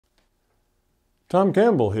Tom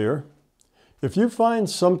Campbell here. If you find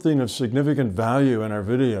something of significant value in our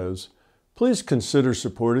videos, please consider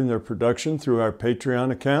supporting their production through our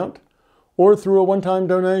Patreon account or through a one-time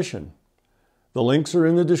donation. The links are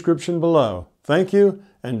in the description below. Thank you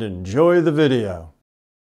and enjoy the video.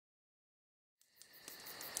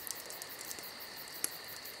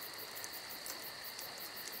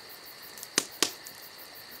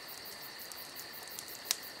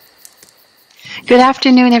 Good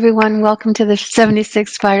afternoon, everyone. Welcome to the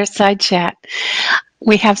 76th Fireside Chat.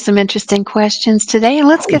 We have some interesting questions today, and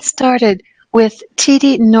let's get started with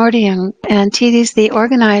Tidi Nordium. And Tidi's the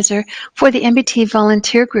organizer for the MBT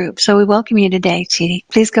volunteer group. So we welcome you today, Tidi.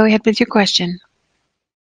 Please go ahead with your question.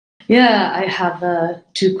 Yeah, I have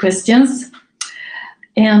two questions.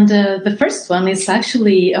 And the first one is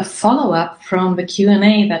actually a follow-up from the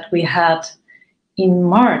Q&A that we had in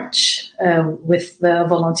March with the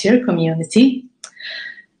volunteer community.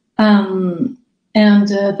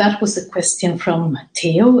 That was a question from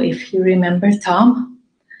Theo, if you remember, Tom.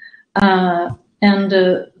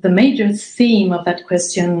 The major theme of that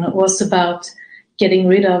question was about getting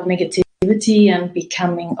rid of negativity and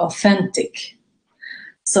becoming authentic.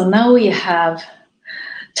 So now we have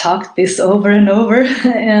talked this over and over,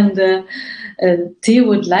 and Theo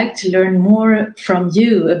would like to learn more from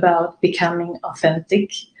you about becoming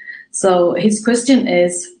authentic. So his question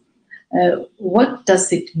is, what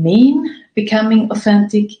does it mean, becoming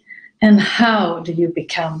authentic, and how do you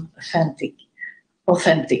become authentic?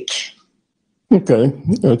 Okay,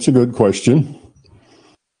 that's a good question.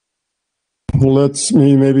 Let's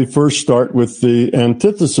maybe first start with the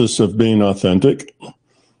antithesis of being authentic,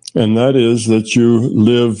 and that is that you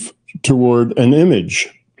live toward an image.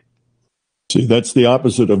 See, that's the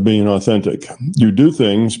opposite of being authentic. You do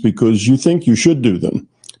things because you think you should do them,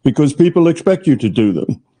 because people expect you to do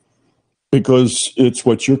them, because it's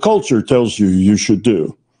what your culture tells you you should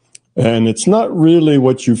do. And it's not really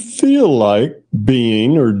what you feel like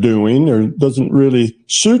being or doing, or doesn't really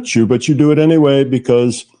suit you, but you do it anyway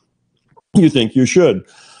because you think you should.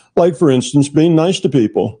 Like, for instance, being nice to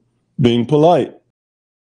people, being polite.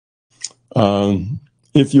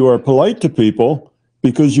 If you are polite to people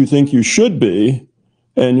because you think you should be,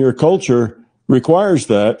 and your culture requires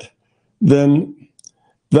that, then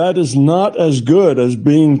that is not as good as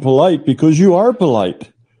being polite because you are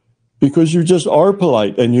polite, because you just are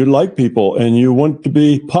polite and you like people and you want to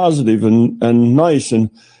be positive and nice and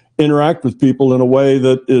interact with people in a way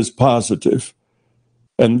that is positive.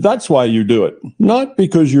 And that's why you do it, not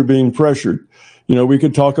because you're being pressured. You know, we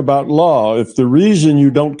could talk about law. If the reason you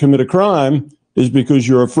don't commit a crime is because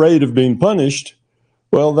you're afraid of being punished,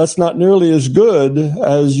 well, that's not nearly as good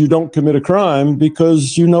as you don't commit a crime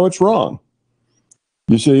because you know it's wrong.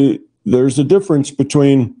 You see, there's a difference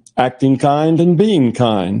between acting kind and being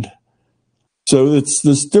kind. So it's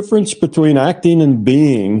this difference between acting and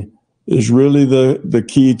being is really the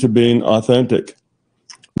key to being authentic.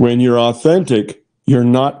 When you're authentic, you're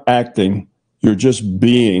not acting, you're just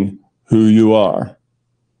being who you are.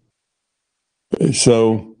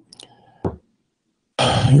 So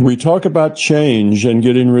we talk about change and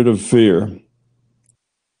getting rid of fear.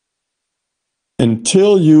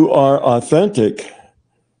 Until you are authentic,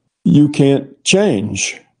 you can't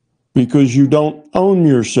change because you don't own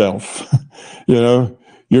yourself. You know,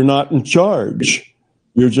 you're not in charge.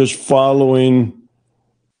 You're just following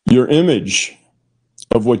your image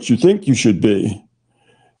of what you think you should be.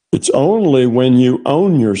 It's only when you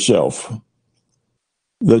own yourself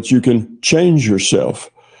that you can change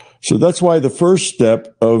yourself. So that's why the first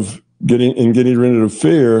step of getting rid of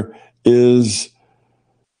fear is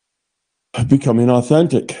becoming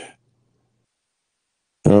authentic.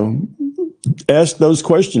 Ask those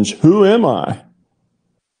questions. Who am I?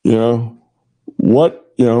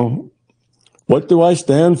 What do I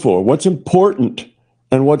stand for? What's important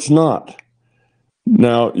and what's not?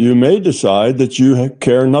 Now, you may decide that you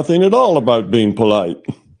care nothing at all about being polite.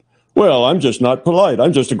 Well, I'm just not polite.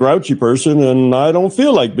 I'm just a grouchy person, and I don't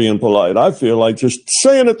feel like being polite. I feel like just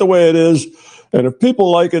saying it the way it is, and if people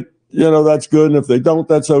like it, that's good, and if they don't,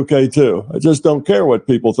 that's okay too. I just don't care what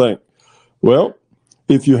people think. Well,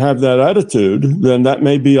 if you have that attitude, then that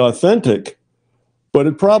may be authentic, but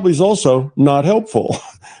it probably is also not helpful.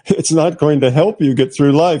 It's not going to help you get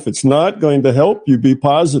through life. It's not going to help you be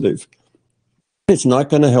positive. It's not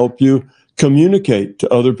going to help you communicate to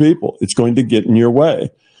other people. It's going to get in your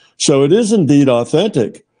way. So it is indeed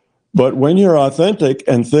authentic, but when you're authentic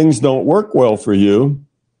and things don't work well for you,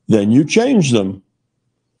 then you change them.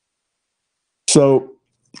 So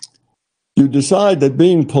you decide that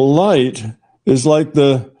being polite is like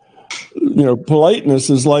politeness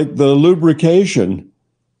is like the lubrication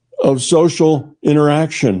of social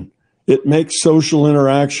interaction. It makes social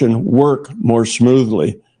interaction work more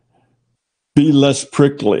smoothly, be less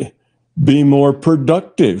prickly, be more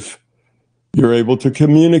productive. You're able to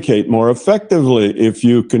communicate more effectively if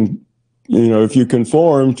you can, if you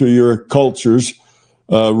conform to your culture's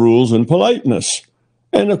rules and politeness.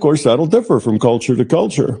 And of course, that'll differ from culture to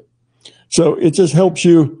culture. So it just helps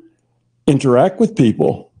you interact with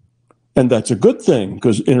people. And that's a good thing,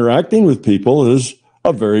 because interacting with people is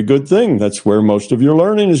a very good thing. That's where most of your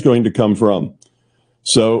learning is going to come from.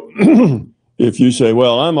 So if you say,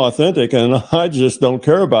 well, I'm authentic and I just don't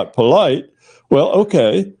care about polite, well,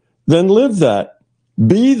 okay, then live that,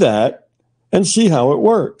 be that, and see how it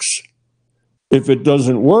works. If it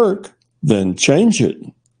doesn't work, then change it.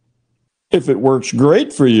 If it works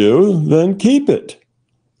great for you, then keep it.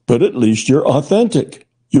 But at least you're authentic.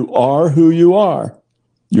 You are who you are.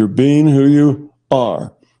 You're being who you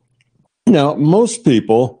are. Now, most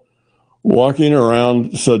people walking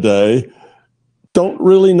around today don't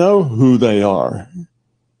really know who they are.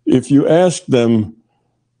 If you ask them,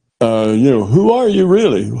 who are you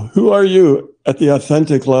really? Who are you at the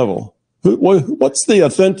authentic level? What's the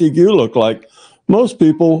authentic you look like? Most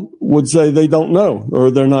people would say they don't know,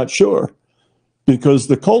 or they're not sure, because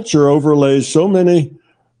the culture overlays so many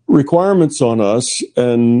requirements on us,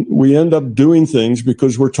 and we end up doing things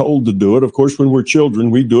because we're told to do it. Of course, when we're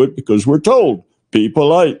children, we do it because we're told. Be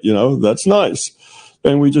polite, that's nice.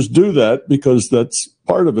 And we just do that because that's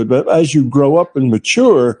part of it. But as you grow up and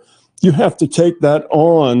mature, you have to take that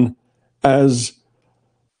on as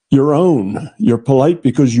your own. You're polite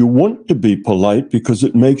because you want to be polite, because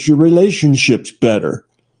it makes your relationships better.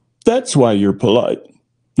 That's why you're polite.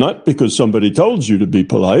 Not because somebody told you to be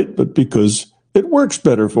polite, but because it works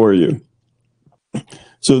better for you.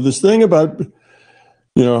 So this thing about,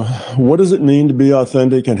 what does it mean to be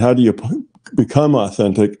authentic and how do you become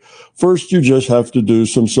authentic? First, you just have to do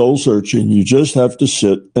some soul searching. You just have to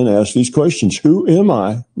sit and ask these questions. Who am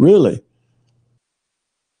I really?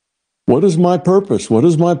 What is my purpose? What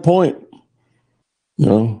is my point?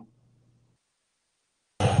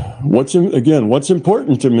 What's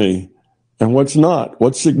important to me and what's not?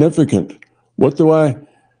 What's significant? What do I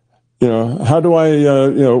what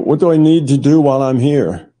do I need to do while I'm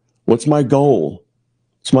here? What's my goal?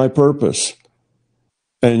 What's my purpose?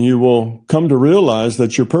 And you will come to realize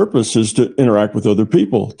that your purpose is to interact with other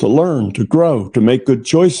people, to learn, to grow, to make good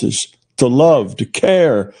choices, to love, to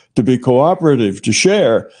care, to be cooperative, to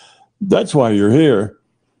share. That's why you're here.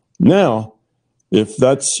 Now, if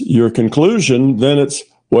that's your conclusion, then it's,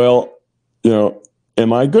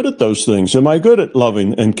 am I good at those things? Am I good at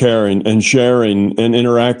loving and caring and sharing and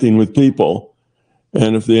interacting with people?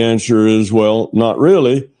 And if the answer is, not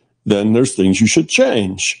really, then there's things you should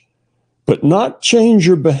change. But not change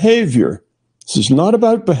your behavior. This is not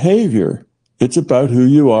about behavior. It's about who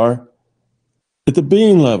you are at the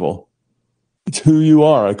being level. It's who you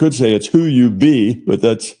are. I could say it's who you be, but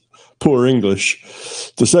that's poor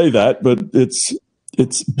English to say that, but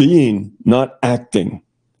it's being, not acting.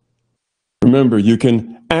 Remember, you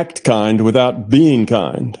can act kind without being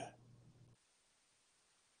kind.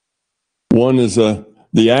 One is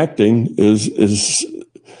the acting is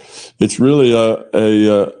it's really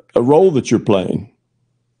a role that you're playing.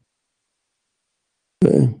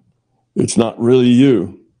 Okay? It's not really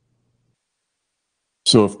you.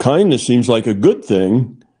 So if kindness seems like a good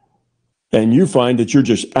thing, and you find that you're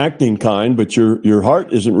just acting kind, but your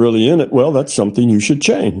heart isn't really in it, that's something you should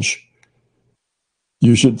change.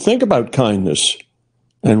 You should think about kindness.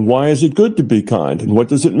 And why is it good to be kind? And what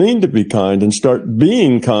does it mean to be kind? And start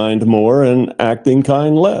being kind more and acting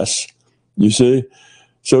kind less. You see?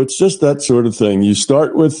 So it's just that sort of thing. You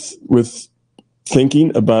start with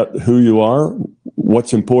thinking about who you are,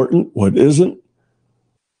 what's important, what isn't,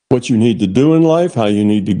 what you need to do in life, how you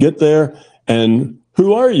need to get there, and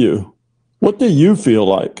who are you? What do you feel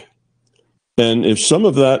like? And if some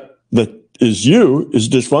of that is you is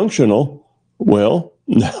dysfunctional,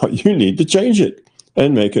 now you need to change it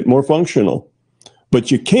and make it more functional.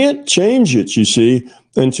 But you can't change it, you see,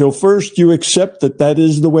 until first you accept that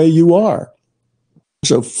is the way you are.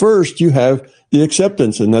 So first you have the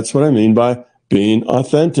acceptance, and that's what I mean by being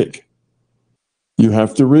authentic. You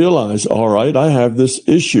have to realize, all right, I have this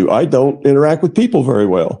issue. I don't interact with people very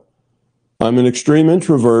well. I'm an extreme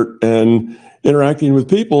introvert, and interacting with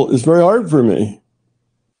people is very hard for me.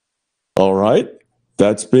 All right,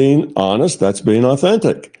 that's being honest, that's being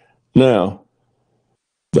authentic. Now,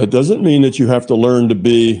 that doesn't mean that you have to learn to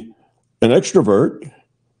be an extrovert.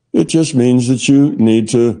 It just means that you need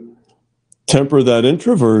to temper that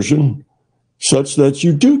introversion such that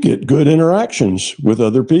you do get good interactions with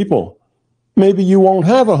other people. maybe you won't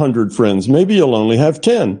have 100 friends. Maybe you'll only have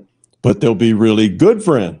 10, but they'll be really good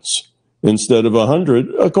friends instead of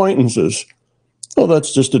 100 acquaintances. Well,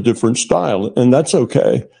 that's just a different style, and that's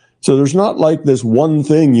okay. So there's not like this one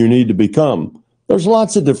thing you need to become. There's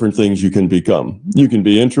lots of different things you can become. You can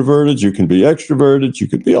be introverted, you can be extroverted, you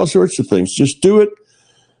can be all sorts of things. Just do it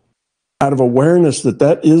out of awareness that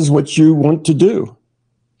that is what you want to do.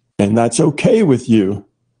 And that's okay with you.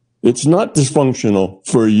 It's not dysfunctional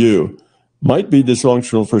for you. Might be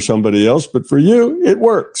dysfunctional for somebody else, but for you, it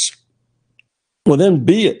works. Well, then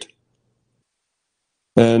be it.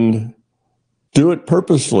 And do it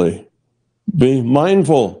purposefully. Be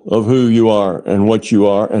mindful of who you are and what you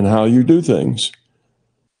are and how you do things.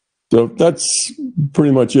 So that's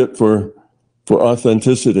pretty much it for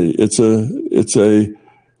authenticity. It's a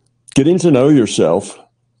getting to know yourself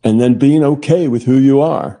and then being okay with who you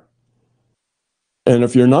are. And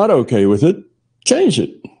if you're not okay with it, change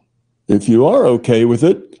it. If you are okay with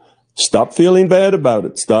it, stop feeling bad about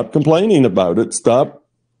it. Stop complaining about it. Stop,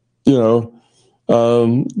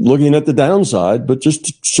 looking at the downside, but just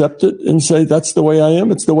accept it and say, that's the way I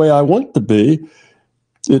am. It's the way I want to be.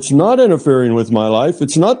 It's not interfering with my life.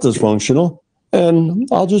 It's not dysfunctional. And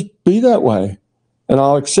I'll just be that way. And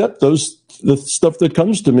I'll accept the stuff that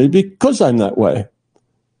comes to me because I'm that way.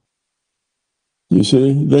 You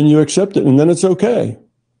see, then you accept it and then it's okay.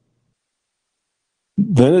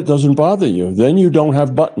 Then it doesn't bother you. Then you don't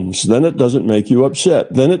have buttons. Then it doesn't make you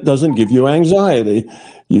upset. Then it doesn't give you anxiety,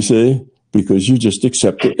 you see, because you just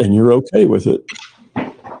accept it and you're okay with it.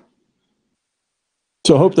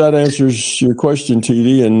 So I hope that answers your question,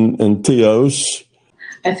 TD and Theos.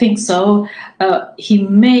 I think so. He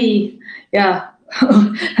may,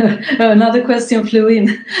 another question flew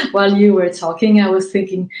in while you were talking. I was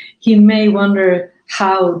thinking he may wonder,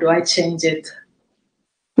 how do I change it?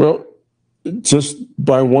 Well, just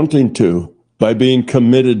by wanting to, by being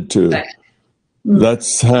committed to. Right.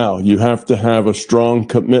 That's how. You have to have a strong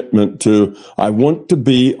commitment to, I want to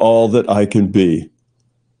be all that I can be.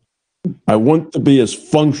 I want to be as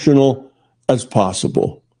functional as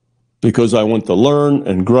possible because I want to learn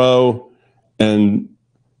and grow and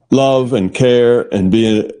love and care and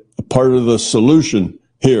be a part of the solution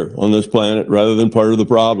here on this planet rather than part of the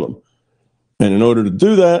problem. And in order to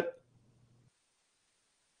do that,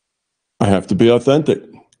 I have to be authentic.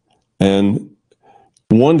 And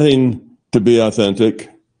wanting to be authentic,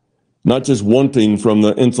 not just wanting from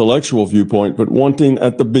the intellectual viewpoint, but wanting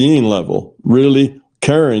at the being level, really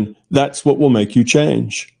caring, that's what will make you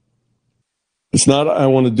change. It's not, I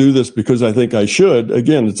want to do this because I think I should.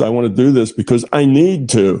 Again, it's, I want to do this because I need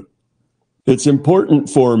to. It's important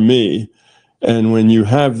for me. And when you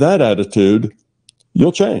have that attitude,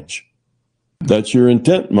 you'll change. That's your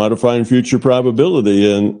intent, modifying future probability,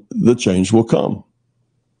 and the change will come.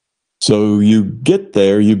 So you get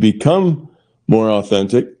there, you become more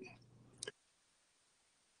authentic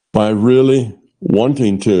by really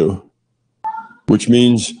wanting to, which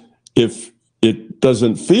means if it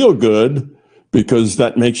doesn't feel good because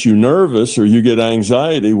that makes you nervous or you get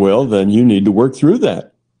anxiety, well, then you need to work through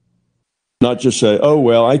that. Not just say, oh,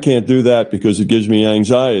 well, I can't do that because it gives me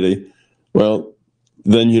anxiety. Well,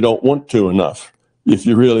 then you don't want to enough. If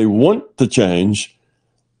you really want to change,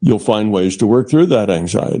 you'll find ways to work through that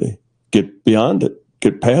anxiety. Get beyond it,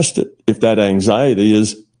 get past it, if that anxiety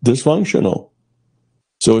is dysfunctional.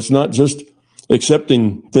 So it's not just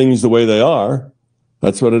accepting things the way they are.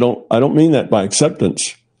 That's what I don't mean that by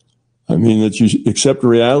acceptance. I mean that you accept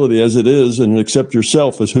reality as it is and accept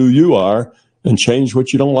yourself as who you are and change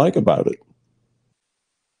what you don't like about it.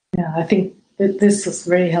 Yeah, I think that this is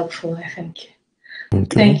very helpful, I think.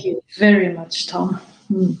 Okay. Thank you very much, Tom.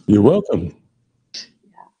 You're welcome.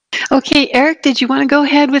 Okay, Eric, did you want to go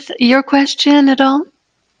ahead with your question at all?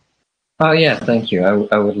 Oh, yeah, thank you.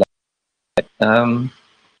 I would like.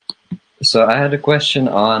 So I had a question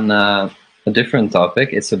on a different topic.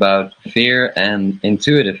 It's about fear and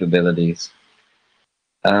intuitive abilities.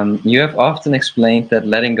 You have often explained that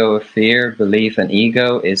letting go of fear, belief, and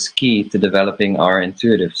ego is key to developing our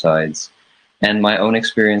intuitive sides. And my own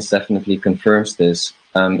experience definitely confirms this.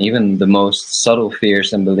 Even the most subtle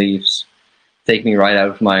fears and beliefs take me right out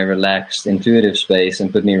of my relaxed intuitive space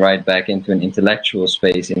and put me right back into an intellectual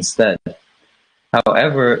space instead.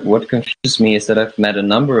 However, what confuses me is that I've met a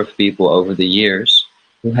number of people over the years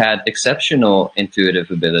who had exceptional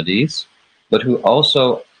intuitive abilities, but who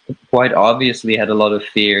also quite obviously had a lot of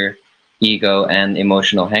fear, ego, and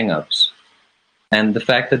emotional hang-ups. And the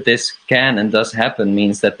fact that this can and does happen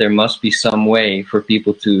means that there must be some way for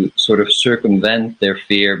people to sort of circumvent their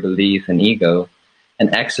fear, belief, and ego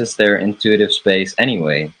and access their intuitive space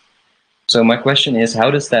anyway. So my question is, how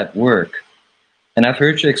does that work? And I've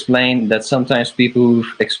heard you explain that sometimes people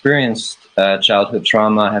who've experienced childhood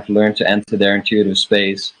trauma have learned to enter their intuitive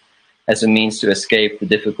space as a means to escape the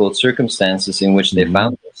difficult circumstances in which they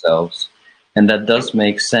found themselves. And that does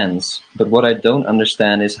make sense. But what I don't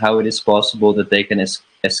understand is how it is possible that they can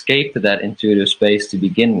escape to that intuitive space to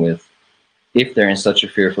begin with, if they're in such a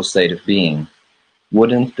fearful state of being.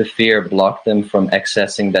 Wouldn't the fear block them from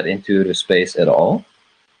accessing that intuitive space at all?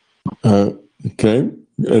 Okay,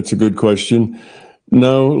 that's a good question.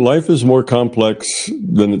 No, life is more complex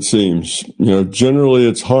than it seems. Generally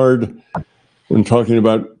it's hard when talking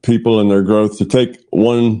about people and their growth to take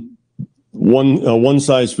one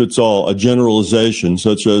size fits all, a generalization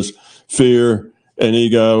such as fear and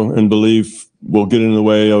ego and belief will get in the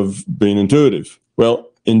way of being intuitive. Well,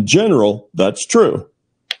 in general, that's true.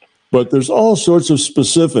 But there's all sorts of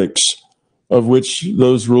specifics of which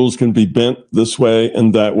those rules can be bent this way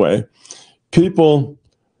and that way. People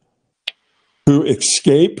who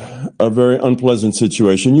escape a very unpleasant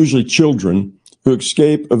situation, usually children who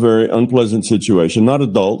escape a very unpleasant situation, not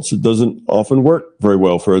adults. It doesn't often work very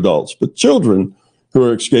well for adults, but children who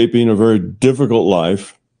are escaping a very difficult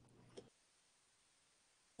life,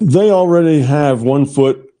 they already have one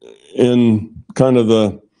foot in kind of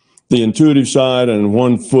the intuitive side and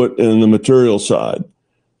one foot in the material side,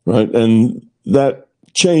 right? And that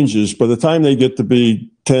changes by the time they get to be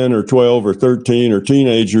 10 or 12 or 13 or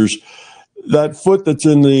teenagers. That foot that's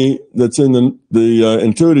in the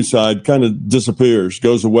intuitive side kind of disappears,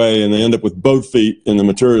 goes away, and they end up with both feet in the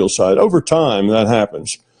material side. Over time, that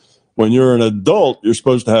happens. When you're an adult, you're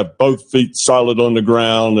supposed to have both feet solid on the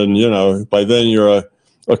ground, and by then you're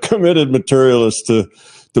a committed materialist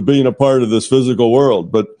to being a part of this physical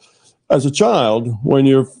world. But as a child, when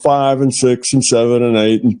you're 5 and 6 and 7 and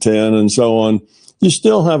 8 and 10 and so on, you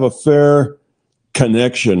still have a fair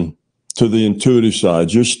connection to the intuitive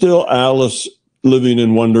side. You're still Alice living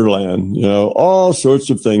in Wonderland. All sorts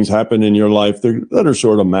of things happen in your life that are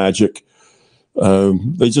sort of magic.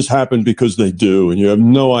 They just happen because they do, and you have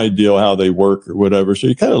no idea how they work or whatever. So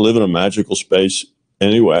you kind of live in a magical space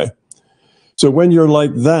anyway. So when you're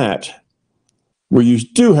like that, where you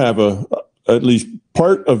do have at least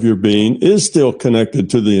part of your being is still connected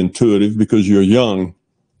to the intuitive because you're young,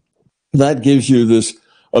 that gives you this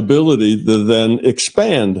ability to then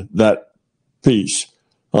expand that piece.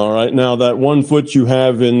 All right. Now, that one foot you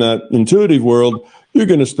have in that intuitive world, you're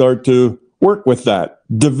going to start to work with that,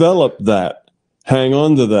 develop that, hang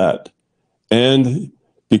on to that. And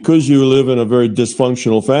because you live in a very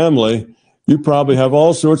dysfunctional family, you probably have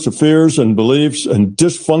all sorts of fears and beliefs and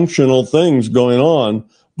dysfunctional things going on.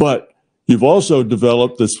 But you've also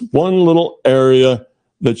developed this one little area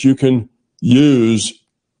that you can use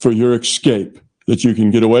for your escape, that you can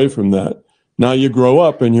get away from that. Now you grow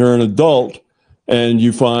up and you're an adult, and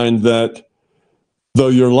you find that though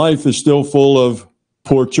your life is still full of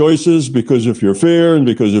poor choices because of your fear and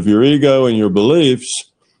because of your ego and your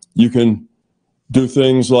beliefs, you can do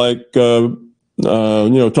things like,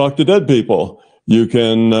 talk to dead people. You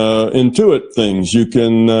can intuit things. You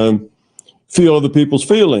can feel other people's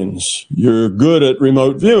feelings. You're good at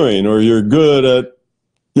remote viewing, or you're good at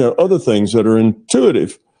other things that are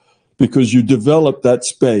intuitive because you develop that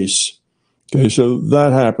space. Okay, so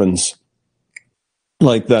that happens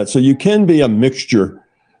like that. So you can be a mixture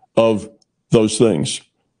of those things.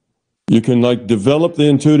 You can develop the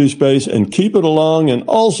intuitive space and keep it along, and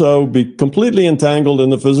also be completely entangled in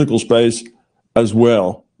the physical space as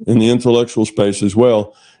well, in the intellectual space as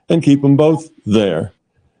well, and keep them both there.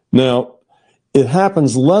 Now, it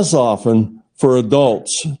happens less often for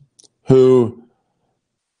adults who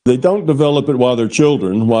they don't develop it while they're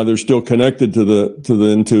children, while they're still connected to the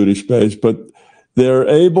intuitive space, but they're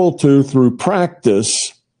able to, through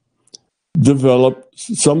practice, develop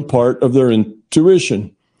some part of their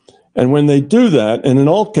intuition. And when they do that, and in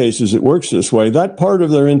all cases it works this way, that part of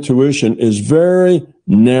their intuition is very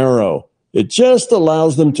narrow. It just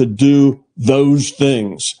allows them to do those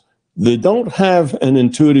things. They don't have an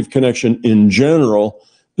intuitive connection in general.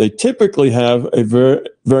 They typically have a very,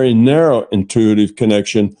 very narrow intuitive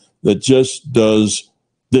connection that just does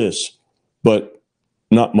this, but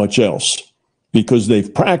not much else, because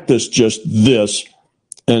they've practiced just this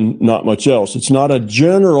and not much else. It's not a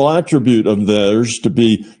general attribute of theirs to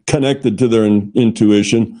be connected to their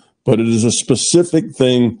intuition, but it is a specific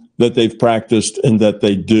thing that they've practiced and that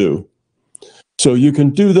they do. So you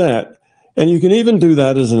can do that, and you can even do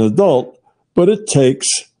that as an adult, but it takes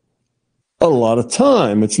a lot of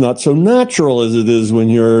time. It's not so natural as it is when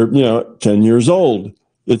you're, 10 years old.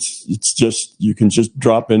 It's just, you can just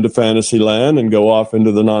drop into fantasy land and go off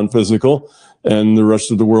into the non-physical, and the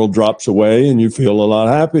rest of the world drops away and you feel a lot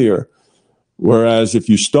happier. Whereas if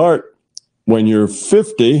you start when you're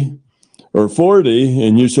 50 or 40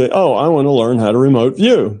 and you say, oh, I want to learn how to remote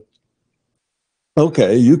view.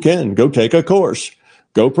 Okay, you can go take a course,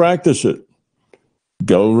 go practice it,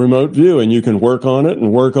 go remote view, and you can work on it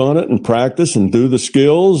and practice and do the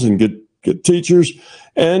skills and get teachers.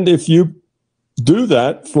 And if you do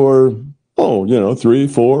that for, 3,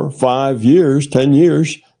 4, 5 years, 10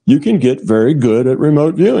 years, you can get very good at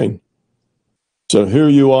remote viewing. So here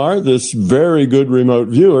you are, this very good remote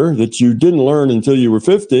viewer that you didn't learn until you were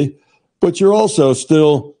 50, but you're also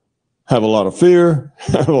still have a lot of fear,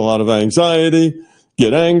 have a lot of anxiety,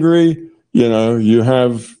 get angry, you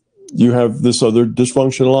have this other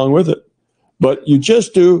dysfunction along with it. But you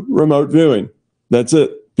just do remote viewing. That's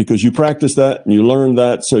it, because you practice that and you learn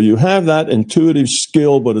that. So you have that intuitive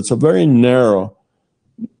skill, but it's a very narrow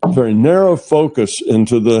focus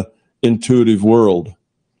into the intuitive world.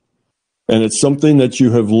 And it's something that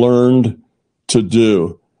you have learned to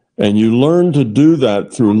do. And you learn to do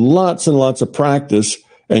that through lots and lots of practice.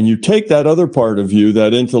 And you take that other part of you,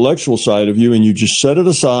 that intellectual side of you, and you just set it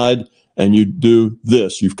aside and you do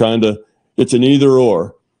this. It's an either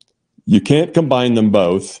or. You can't combine them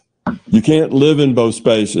both. You can't live in both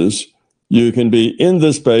spaces. You can be in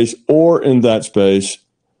this space or in that space.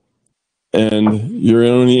 And you're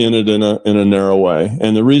only in it in a narrow way.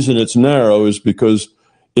 And the reason it's narrow is because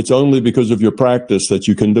it's only because of your practice that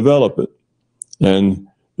you can develop it. And,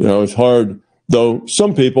 it's hard, though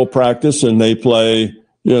some people practice and they play,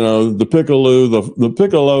 the piccolo,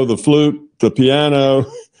 the flute, the piano,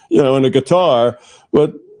 and a guitar.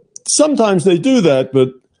 But sometimes they do that,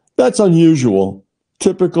 but that's unusual.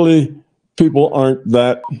 Typically, people aren't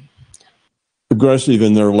that aggressive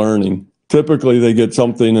in their learning. Typically, they get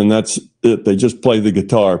something and that's it. They just play the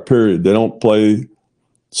guitar, period. They don't play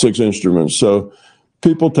 6 instruments. So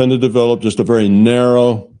people tend to develop just a very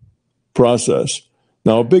narrow process.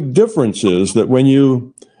 Now, a big difference is that when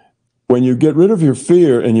you get rid of your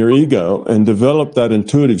fear and your ego and develop that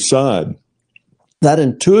intuitive side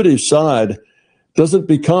doesn't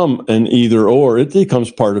become an either or. It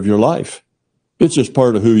becomes part of your life. It's just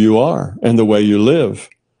part of who you are and the way you live.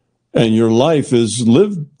 And your life is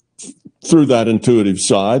lived through that intuitive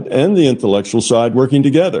side and the intellectual side working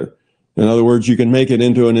together. In other words, you can make it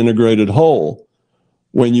into an integrated whole.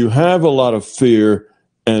 When you have a lot of fear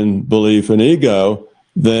and belief and ego,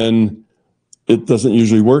 then it doesn't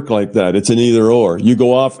usually work like that. It's an either or. You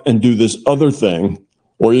go off and do this other thing,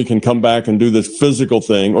 or you can come back and do this physical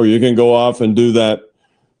thing, or you can go off and do that,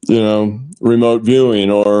 remote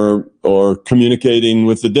viewing or communicating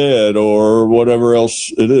with the dead or whatever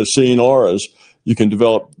else it is, seeing auras. You can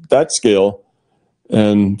develop that skill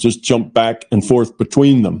and just jump back and forth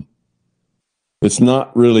between them. It's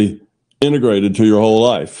not really integrated to your whole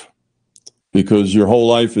life because your whole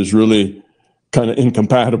life is really kind of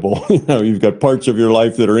incompatible. You've got parts of your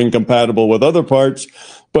life that are incompatible with other parts,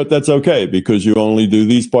 but that's okay because you only do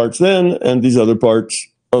these parts then and these other parts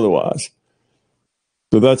otherwise.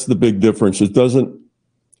 So that's the big difference.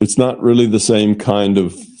 It's not really the same kind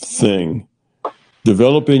of thing.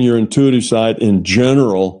 Developing your intuitive side in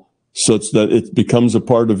general such that it becomes a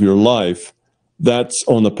part of your life, that's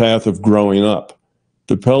on the path of growing up.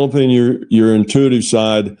 Developing your intuitive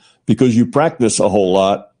side because you practice a whole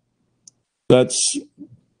lot, that's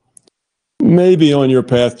maybe on your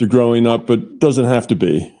path to growing up, but doesn't have to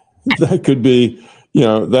be. That could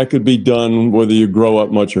be done whether you grow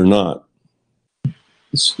up much or not.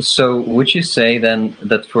 So would you say then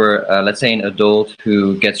that for, let's say, an adult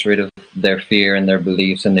who gets rid of their fear and their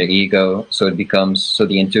beliefs and their ego, so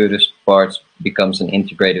the intuitive part becomes an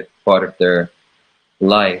integrated part of their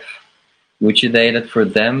life, would you say that for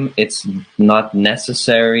them it's not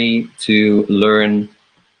necessary to learn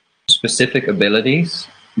specific abilities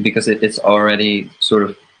because it's already sort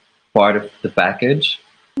of part of the package?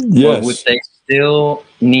 Yes. Or would they still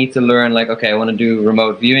need to learn, like, okay, I want to do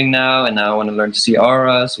remote viewing now, and now I want to learn to see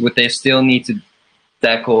auras? Would they still need to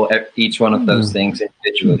tackle each one of those things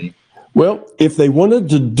individually? Well, if they wanted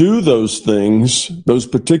to do those things, those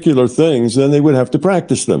particular things, then they would have to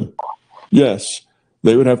practice them. Yes,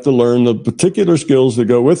 they would have to learn the particular skills that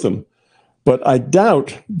go with them. But I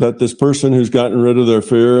doubt that this person who's gotten rid of their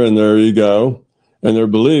fear and their ego and their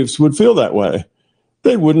beliefs would feel that way.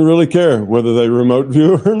 They wouldn't really care whether they remote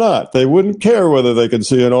view or not. They wouldn't care whether they could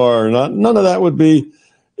see an aura or not. None of that would be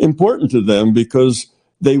important to them because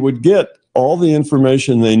they would get all the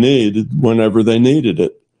information they needed whenever they needed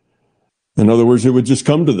it. In other words, it would just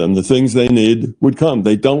come to them. The things they need would come.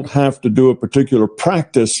 They don't have to do a particular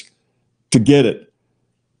practice to get it.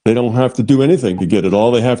 They don't have to do anything to get it. All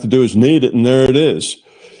they have to do is need it, and there it is.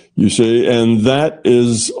 You see, and that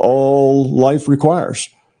is all life requires.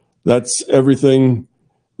 That's everything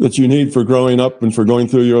that you need for growing up and for going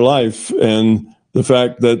through your life. And the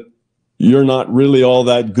fact that you're not really all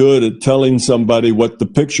that good at telling somebody what the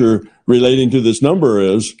picture relating to this number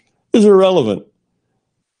is irrelevant.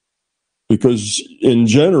 Because in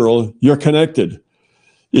general, you're connected.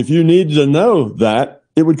 If you needed to know that,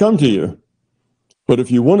 it would come to you. But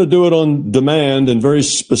if you want to do it on demand in very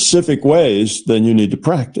specific ways, then you need to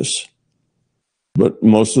practice. But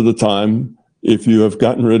most of the time, if you have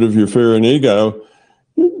gotten rid of your fear and ego,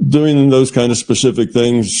 doing those kind of specific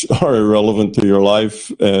things are irrelevant to your life,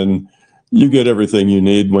 and you get everything you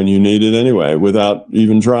need when you need it anyway, without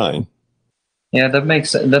even trying. Yeah, that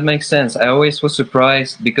makes sense. I always was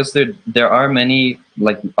surprised because there are many,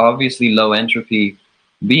 like, obviously low entropy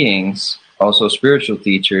beings, also spiritual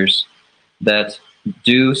teachers, that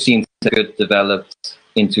do seem to have good developed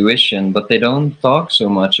intuition, but they don't talk so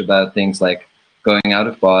much about things like going out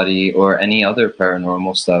of body or any other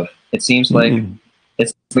paranormal stuff. It seems like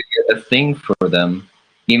it's a thing for them,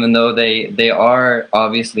 even though they are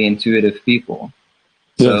obviously intuitive people.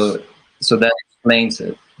 So Yes. So that explains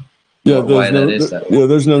it. Yeah, Why that is that way. Yeah,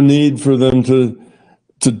 there's no need for them to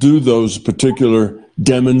do those particular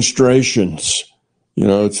demonstrations. You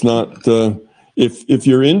know, it's not. If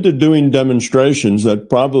you're into doing demonstrations, that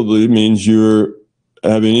probably means you're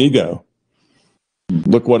having ego.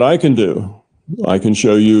 Look what I can do. I can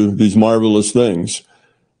show you these marvelous things.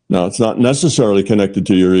 Now, it's not necessarily connected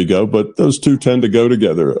to your ego, but those two tend to go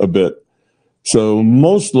together a bit. So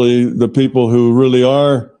mostly the people who really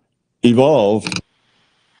are evolved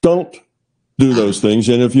don't do those things.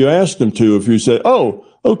 And if you ask them to, if you say, oh,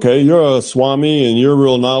 okay, you're a Swami and you're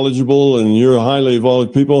real knowledgeable and you're highly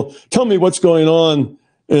evolved people, tell me what's going on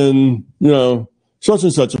in, such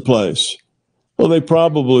and such a place. Well, they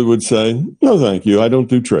probably would say, no, thank you. I don't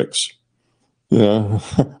do tricks.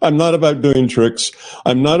 I'm not about doing tricks.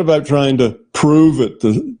 I'm not about trying to prove it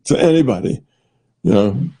to anybody.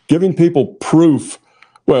 Giving people proof.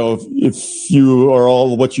 Well, if you are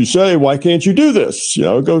all what you say, why can't you do this?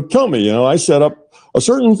 Go tell me. I set up a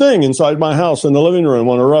certain thing inside my house in the living room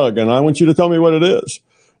on a rug, and I want you to tell me what it is.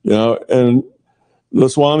 And the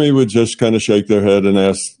Swami would just kind of shake their head and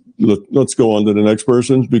ask, let's go on to the next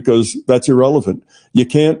person, because that's irrelevant. You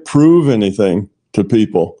can't prove anything to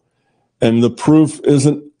people. And the proof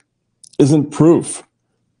isn't proof.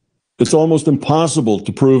 It's almost impossible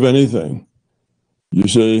to prove anything. You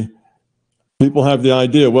see, people have the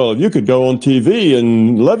idea, well, if you could go on TV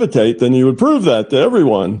and levitate, then you would prove that to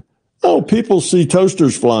everyone. Oh, people see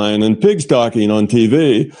toasters flying and pigs talking on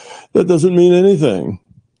TV. That doesn't mean anything.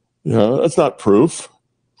 That's not proof.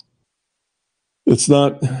 It's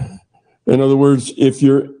not. In other words, if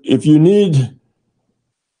you need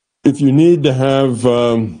to have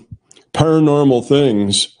paranormal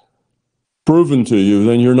things proven to you,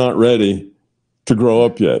 then you're not ready to grow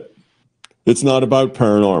up yet. It's not about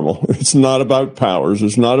paranormal. It's not about powers.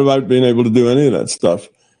 It's not about being able to do any of that stuff.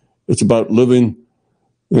 It's about living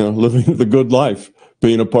the good life,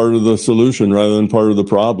 being a part of the solution rather than part of the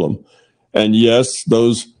problem. And yes,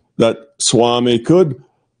 that Swami could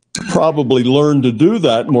probably learn to do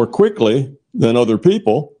that more quickly than other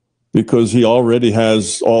people, because he already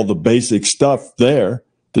has all the basic stuff there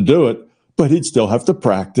to do it, but he'd still have to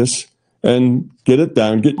practice and get it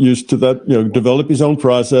down, get used to that, develop his own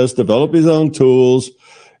process, develop his own tools,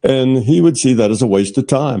 and he would see that as a waste of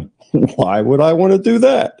time. Why would I want to do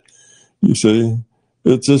that? You see,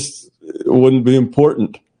 it wouldn't be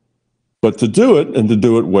important. But to do it, and to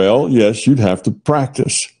do it well, yes, you'd have to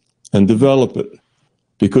practice and develop it,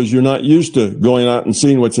 because you're not used to going out and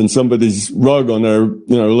seeing what's in somebody's rug on their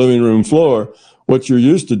living room floor. What you're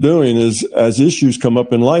used to doing is, as issues come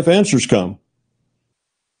up in life, answers come.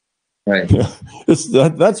 Right.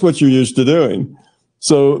 That's what you're used to doing.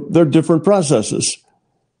 So they're different processes.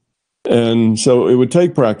 And so it would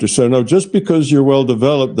take practice. So no, just because you're well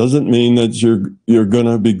developed doesn't mean that you're going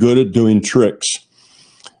to be good at doing tricks.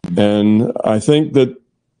 And I think that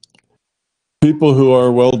people who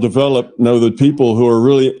are well developed know that people who are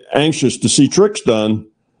really anxious to see tricks done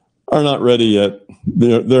are not ready yet.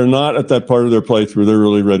 They're not at that part of their playthrough. They're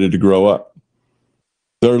really ready to grow up.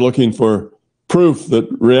 They're looking for proof that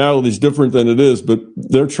reality is different than it is, but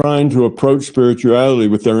they're trying to approach spirituality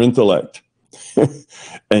with their intellect.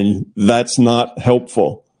 And that's not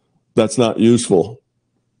helpful. That's not useful.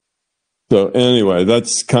 So anyway,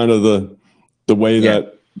 that's kind of the way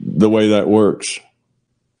that works.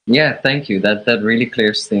 Yeah, thank you. That really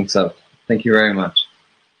clears things up. Thank you very much.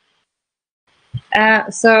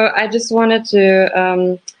 So I just wanted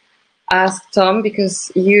to ask Tom, because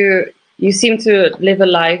you you seem to live a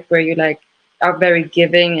life where you like are very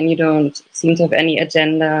giving and you don't seem to have any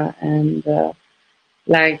agenda, and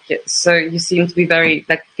so you seem to be very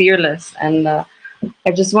like fearless, and I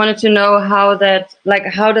just wanted to know how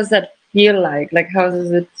does that feel like? Like, how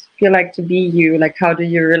does it feel like to be you? Like, how do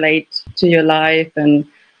you relate to your life, and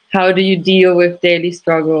how do you deal with daily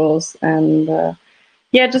struggles? And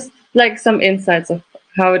just like some insights of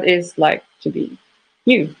how it is like to be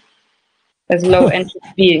you as low entry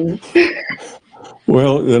being.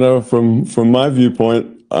 Well, from my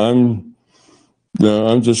viewpoint, I'm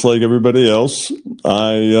just like everybody else.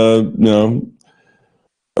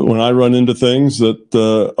 When I run into things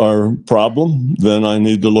that are a problem, then I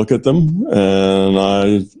need to look at them, and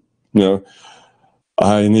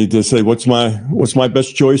I need to say, what's my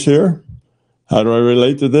best choice here? How do I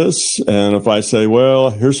relate to this? And if I say, well,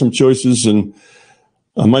 here's some choices, and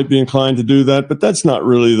I might be inclined to do that, but that's not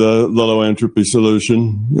really the low entropy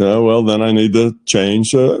solution. Well, then I need to change.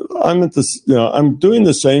 So I'm I'm doing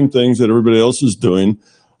the same things that everybody else is doing.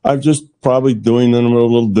 I'm just probably doing them in a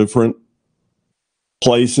little different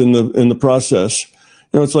place in the process.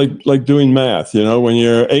 It's like doing math. When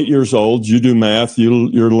you're 8 years old, you do math.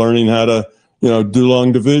 You're learning how to do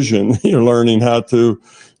long division. You're learning how to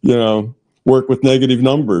work with negative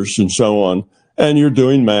numbers and so on. And you're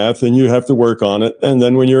doing math, and you have to work on it. And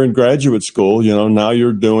then when you're in graduate school, now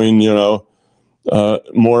you're doing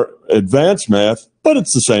more advanced math, but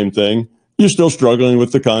it's the same thing. You're still struggling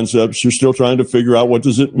with the concepts. You're still trying to figure out what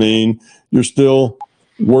does it mean. You're still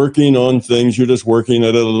working on things. You're just working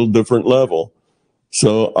at a little different level.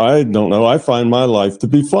 So I don't know. I find my life to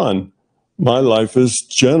be fun. My life is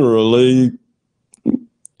generally,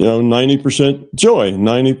 90% joy,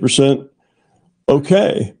 90%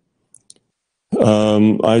 okay.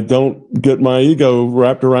 I don't get my ego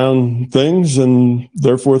wrapped around things, and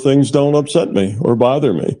therefore things don't upset me or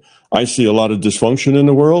bother me. I see a lot of dysfunction in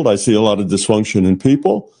the world. I see a lot of dysfunction in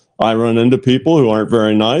people. I run into people who aren't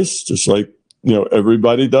very nice, just like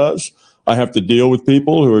everybody does. I have to deal with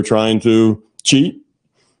people who are trying to cheat,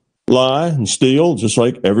 lie, and steal, just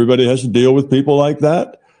like everybody has to deal with people like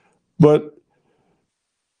that. But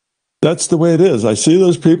that's the way it is. I see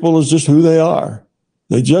those people as just who they are.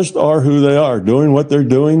 They just are who they are, doing what they're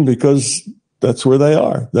doing because that's where they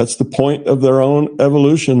are. That's the point of their own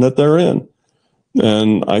evolution that they're in.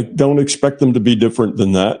 And I don't expect them to be different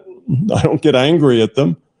than that. I don't get angry at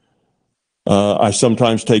them. I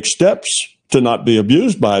sometimes take steps to not be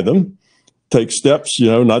abused by them, take steps,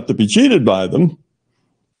 not to be cheated by them.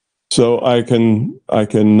 So I don't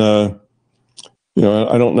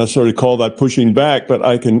necessarily call that pushing back, but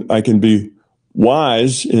I can be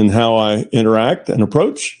wise in how I interact and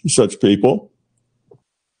approach such people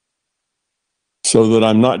so that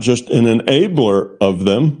I'm not just an enabler of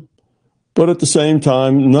them, but at the same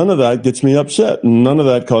time, none of that gets me upset, and none of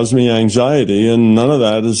that causes me anxiety, and none of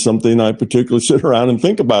that is something I particularly sit around and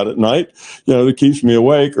think about at night, that keeps me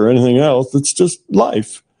awake or anything else. It's just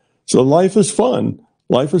life. So life is fun.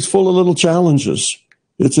 Life is full of little challenges.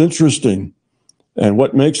 It's interesting. And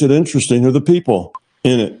what makes it interesting are the people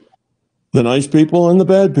in it. The nice people and the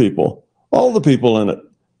bad people, all the people in it.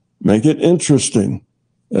 Make it interesting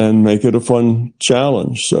and make it a fun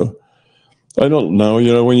challenge. So I don't know,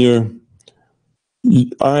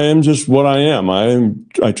 I am just what I am.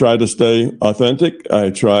 I try to stay authentic.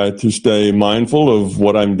 I try to stay mindful of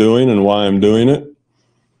what I'm doing and why I'm doing it.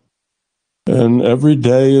 And every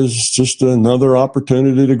day is just another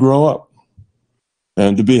opportunity to grow up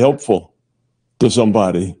and to be helpful to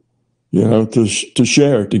somebody. To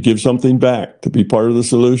share, to give something back, to be part of the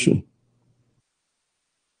solution.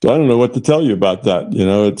 So I don't know what to tell you about that.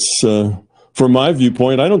 It's from my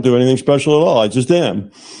viewpoint, I don't do anything special at all. I just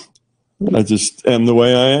am. I just am the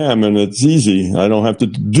way I am, and it's easy. I don't have to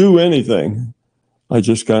do anything. I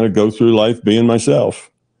just kind of go through life being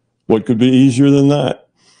myself. What could be easier than that?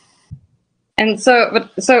 And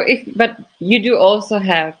but you do also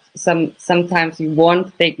have sometimes you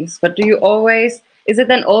want things, but do you always? Is it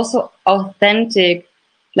then also authentic,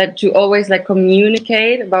 like to always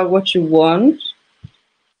communicate about what you want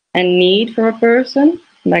and need from a person?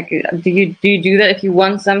 Like, do you do that if you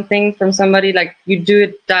want something from somebody? Like, you do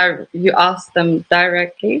it you ask them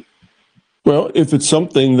directly. Well, if it's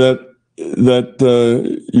something that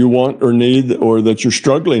you want or need, or that you're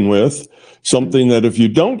struggling with, something that if you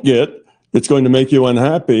don't get, it's going to make you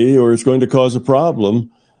unhappy or it's going to cause a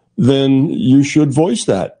problem, then you should voice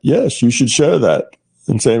that. Yes, you should share that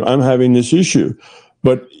and say, I'm having this issue.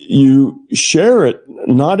 But you share it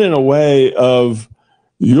not in a way of,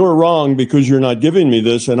 you're wrong because you're not giving me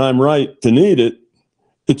this and I'm right to need it.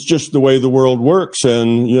 It's just the way the world works.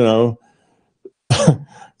 And,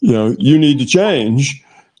 you need to change.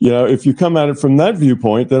 If you come at it from that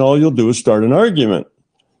viewpoint, then all you'll do is start an argument.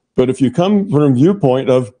 But if you come from a viewpoint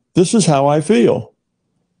of, this is how I feel,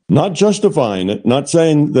 not justifying it, not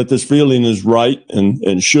saying that this feeling is right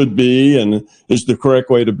and should be and is the correct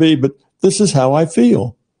way to be, but this is how I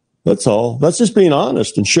feel. That's all. That's just being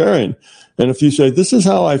honest and sharing. And if you say, this is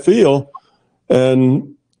how I feel,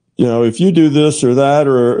 and if you do this or that,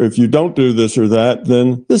 or if you don't do this or that,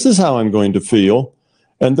 then this is how I'm going to feel.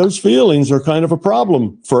 And those feelings are kind of a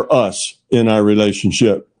problem for us in our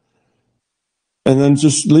relationship. And then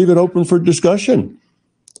just leave it open for discussion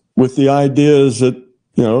with the ideas that,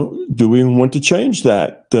 do we want to change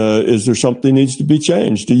that? Is there something needs to be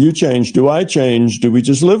changed? Do you change? Do I change? Do we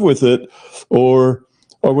just live with it? Or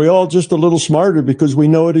are we all just a little smarter because we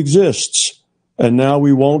know it exists? And now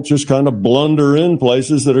we won't just kind of blunder in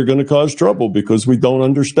places that are going to cause trouble because we don't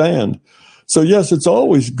understand. So yes, it's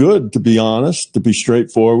always good to be honest, to be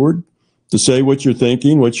straightforward, to say what you're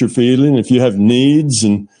thinking, what you're feeling. If you have needs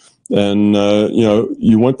and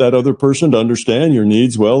you want that other person to understand your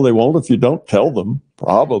needs, well, they won't if you don't tell them,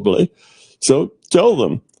 probably. So tell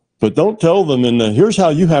them, but don't tell them here's how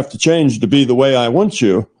you have to change to be the way I want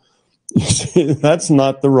you. You see, that's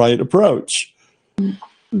not the right approach.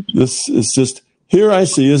 This is just, here I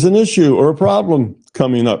see as an issue or a problem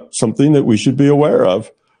coming up, something that we should be aware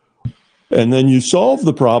of. And then you solve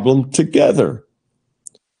the problem together,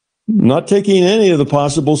 not taking any of the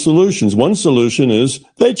possible solutions. One solution is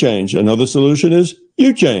they change. Another solution is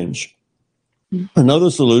you change.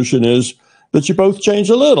 Another solution is that you both change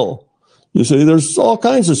a little. You see, there's all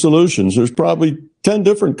kinds of solutions. There's probably 10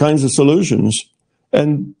 different kinds of solutions.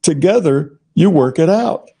 And together, you work it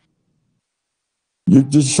out. You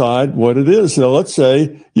decide what it is. So let's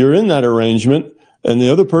say you're in that arrangement and the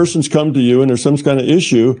other person's come to you and there's some kind of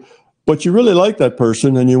issue, but you really like that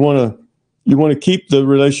person and you want to keep the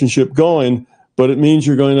relationship going, but it means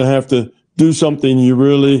you're going to have to do something you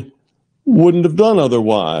really wouldn't have done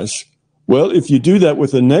otherwise. Well, if you do that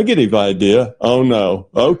with a negative idea, oh no,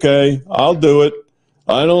 okay, I'll do it.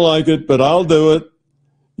 I don't like it, but I'll do it.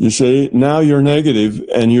 You see, now you're negative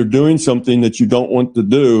and you're doing something that you don't want to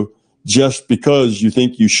do just because you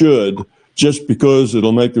think you should, just because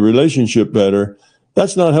it'll make the relationship better.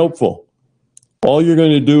 That's not helpful. All you're going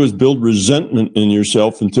to do is build resentment in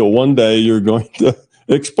yourself until one day you're going to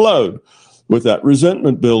explode with that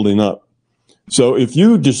resentment building up. So if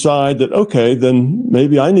you decide that, okay, then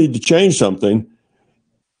maybe I need to change something,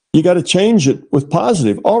 you got to change it with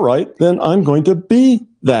positive. All right, then I'm going to be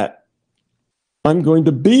that. I'm going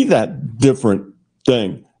to be that different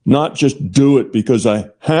thing, not just do it because I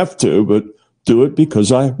have to, but do it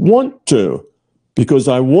because I want to, because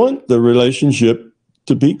I want the relationship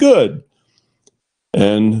to be good.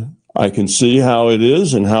 And I can see how it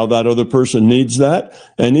is and how that other person needs that.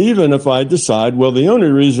 And even if I decide, well, the only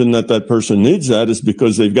reason that that person needs that is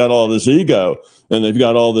because they've got all this ego and they've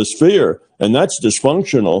got all this fear, and that's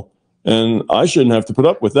dysfunctional, and I shouldn't have to put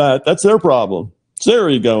up with that. That's their problem. It's their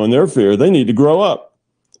ego and their fear. They need to grow up.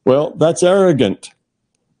 Well, that's arrogant.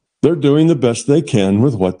 They're doing the best they can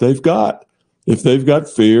with what they've got. If they've got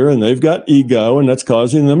fear and they've got ego and that's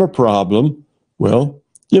causing them a problem, well,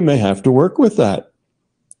 you may have to work with that.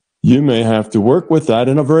 You may have to work with that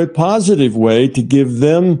in a very positive way to give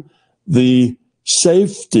them the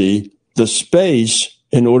safety, the space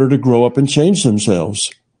in order to grow up and change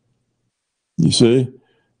themselves. You see?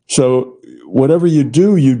 So whatever you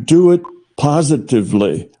do it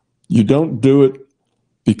positively. You don't do it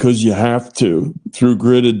because you have to, through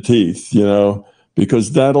gritted teeth,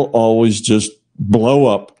 because that'll always just blow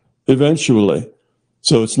up eventually.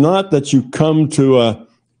 So it's not that you come to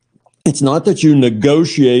it's not that you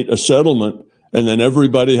negotiate a settlement and then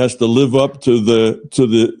everybody has to live up to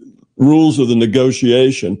the rules of the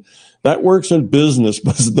negotiation. That works in business,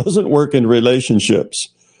 but it doesn't work in relationships.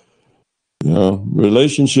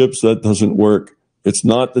 Relationships, that doesn't work. It's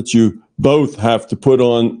not that you both have to put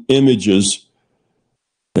on images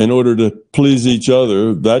in order to please each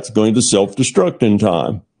other. That's going to self-destruct in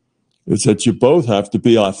time. It's that you both have to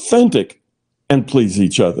be authentic and please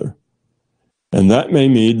each other. And that may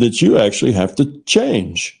mean that you actually have to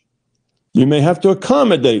change. You may have to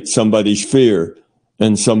accommodate somebody's fear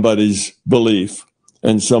and somebody's belief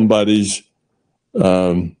and somebody's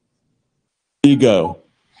ego.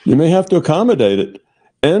 You may have to accommodate it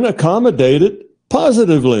and accommodate it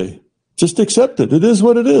positively. Just accept it. It is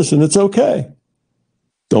what it is, and it's okay.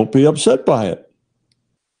 Don't be upset by it.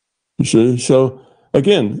 You see? So,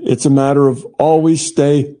 again, it's a matter of always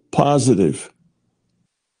stay positive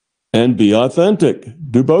and be authentic.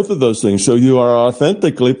 Do both of those things so you are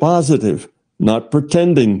authentically positive, not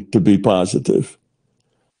pretending to be positive.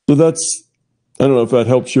 So that's, I don't know if that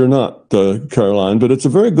helps you or not, Caroline, but it's a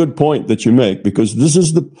very good point that you make, because this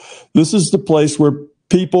is the place where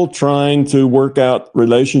people trying to work out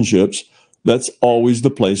relationships, that's always the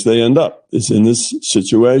place they end up, is in this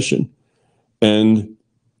situation. And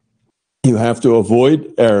you have to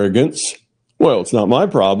avoid arrogance. Well, it's not my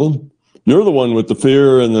problem. You're the one with the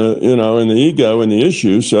fear and the, and the ego and the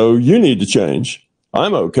issue, so you need to change.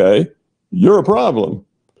 I'm okay. You're a problem.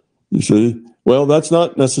 You see? Well, that's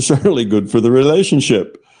not necessarily good for the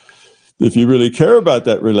relationship. If you really care about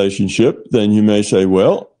that relationship, then you may say,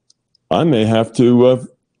 well, I may have to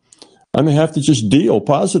just deal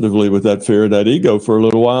positively with that fear, that ego for a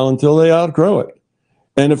little while until they outgrow it.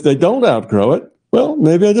 And if they don't outgrow it, well,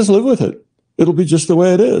 maybe I just live with it. It'll be just the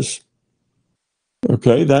way it is.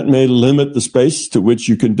 Okay, that may limit the space to which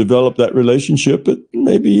you can develop that relationship, but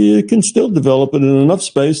maybe you can still develop it in enough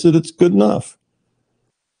space that it's good enough.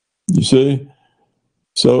 You see?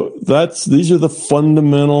 So these are the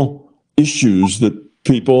fundamental issues that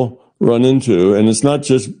people run into. And it's not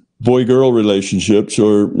just boy-girl relationships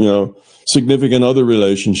or, significant other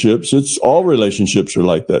relationships. It's all relationships are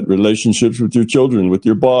like that. Relationships with your children, with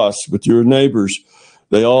your boss, with your neighbors.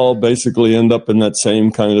 They all basically end up in that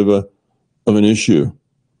same kind of an issue.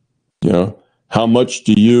 How much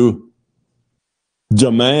do you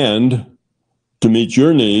demand to meet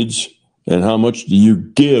your needs, and how much do you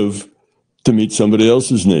give to meet somebody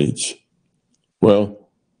else's needs? Well,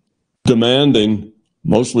 demanding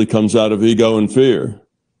mostly comes out of ego and fear.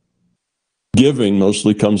 Giving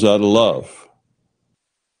mostly comes out of love.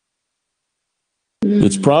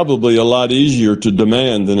 It's probably a lot easier to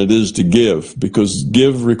demand than it is to give, because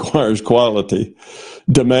give requires quality.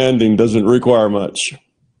 Demanding doesn't require much.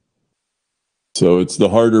 So it's the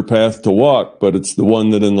harder path to walk, but it's the one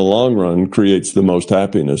that in the long run creates the most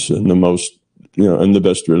happiness and the most, and the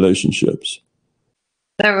best relationships.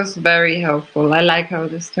 That was very helpful. I like how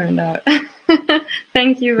this turned out.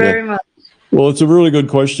 Thank you very much. Well, it's a really good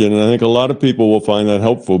question, and I think a lot of people will find that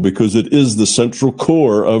helpful, because it is the central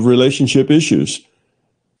core of relationship issues.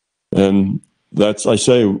 And that's, I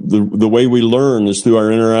say, the way we learn is through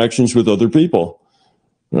our interactions with other people,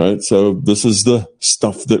 right? So this is the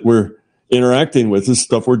stuff that we're interacting with, this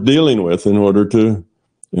stuff we're dealing with in order to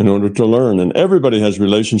learn. And everybody has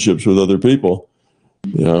relationships with other people.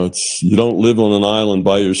 You don't live on an island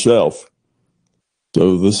by yourself.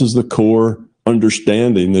 So this is the core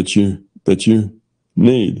understanding that you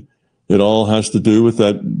need. It all has to do with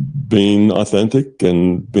that being authentic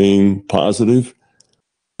and being positive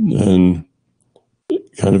and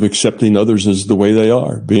kind of accepting others as the way they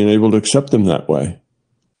are, being able to accept them that way,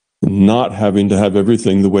 and not having to have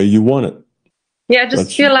everything the way you want it. Yeah, I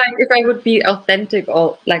just feel like if I would be authentic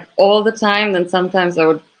all the time, then sometimes I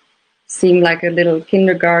would seem like a little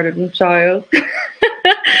kindergarten child. Because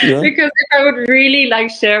if I would really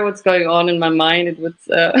share what's going on in my mind, it would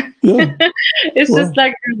it's just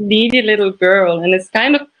like this needy little girl, and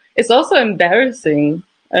it's also embarrassing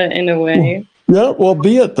in a way. Well,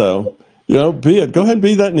 be it though. Be it. Go ahead and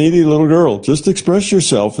be that needy little girl. Just express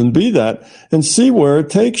yourself and be that, and see where it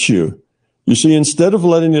takes you. You see, instead of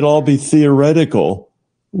letting it all be theoretical,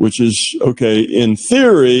 which is okay in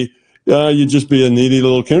theory, you'd just be a needy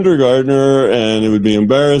little kindergartner and it would be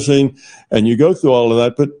embarrassing, and you go through all of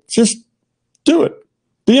that, but just do it.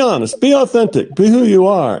 Be honest, be authentic, be who you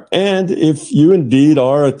are. And if you indeed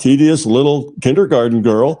are a tedious little kindergarten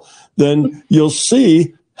girl, then you'll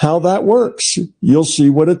see how that works. You'll see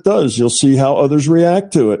what it does. You'll see how others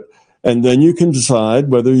react to it. And then you can decide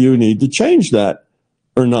whether you need to change that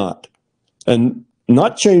or not. And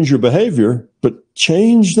not change your behavior, but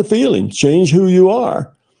change the feeling, change who you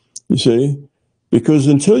are. You see, because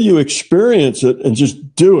until you experience it and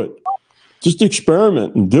just do it, just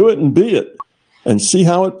experiment and do it and be it and see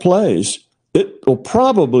how it plays, it will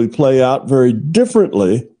probably play out very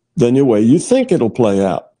differently than the way you think it'll play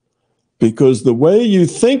out. Because the way you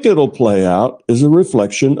think it'll play out is a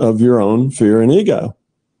reflection of your own fear and ego.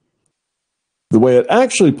 The way it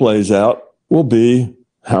actually plays out will be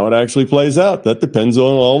how it actually plays out. That depends on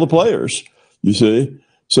all the players, you see.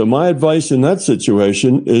 So my advice in that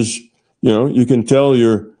situation is, you can tell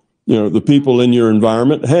the people in your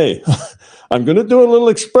environment, hey, I'm going to do a little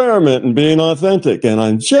experiment in being authentic, and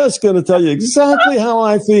I'm just going to tell you exactly how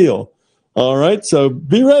I feel. All right, so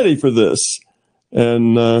be ready for this.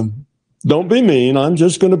 And don't be mean. I'm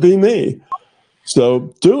just going to be me.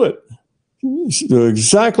 So do it. Do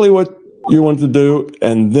exactly what you want to do,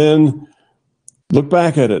 and then look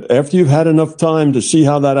back at it after you've had enough time to see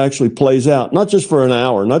how that actually plays out. Not just for an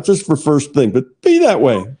hour, not just for first thing, but be that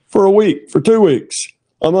way for a week, for 2 weeks,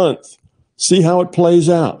 a month. See how it plays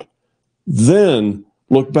out. Then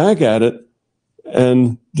look back at it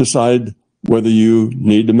and decide whether you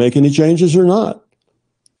need to make any changes or not.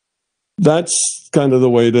 That's kind of the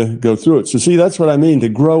way to go through it. So see, that's what I mean. To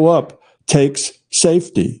grow up takes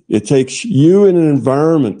safety. It takes you in an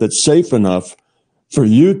environment that's safe enough for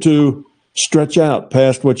you to stretch out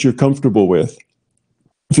past what you're comfortable with,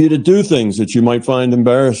 for you to do things that you might find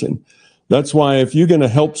embarrassing. That's why if you're going to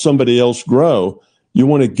help somebody else grow, you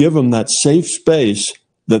want to give them that safe space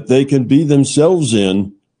that they can be themselves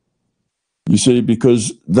in, you see,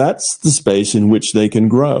 because that's the space in which they can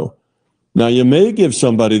grow. Now, you may give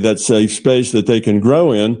somebody that safe space that they can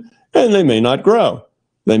grow in, and they may not grow.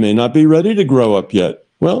 They may not be ready to grow up yet.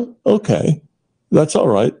 Well, okay, that's all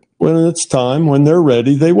right. When it's time, when they're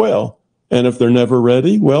ready, they will. And if they're never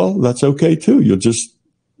ready, well, that's okay too. You'll just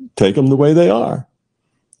take them the way they are,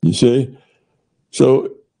 you see.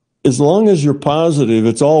 So as long as you're positive,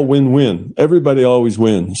 it's all win-win. Everybody always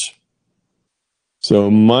wins. So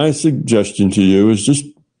my suggestion to you is just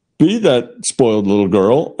be that spoiled little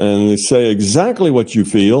girl and say exactly what you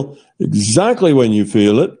feel, exactly when you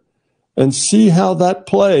feel it, and see how that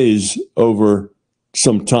plays over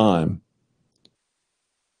some time.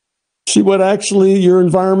 See what actually your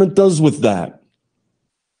environment does with that.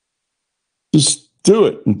 Just do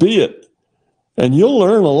it and be it. And you'll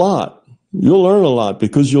learn a lot. You'll learn a lot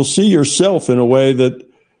because you'll see yourself in a way that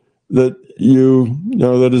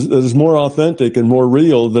is more authentic and more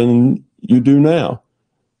real than you do now.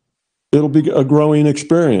 It'll be a growing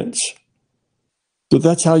experience. So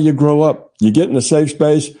that's how you grow up. You get in a safe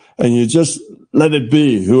space and you just let it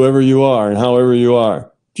be whoever you are and however you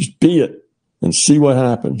are. Just be it and see what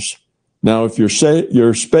happens. Now, if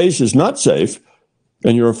your space is not safe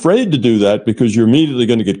and you're afraid to do that because you're immediately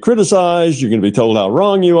going to get criticized, you're going to be told how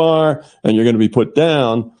wrong you are, and you're going to be put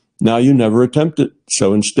down, now you never attempt it.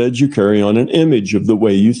 So instead you carry on an image of the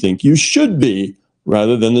way you think you should be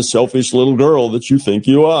rather than the selfish little girl that you think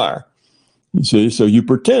you are. You see, so you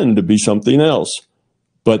pretend to be something else.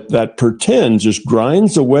 But that pretend just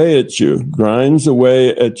grinds away at you, grinds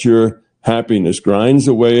away at your happiness, grinds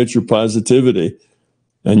away at your positivity.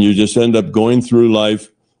 And you just end up going through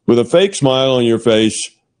life with a fake smile on your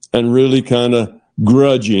face and really kind of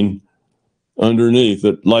grudging underneath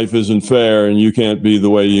that life isn't fair and you can't be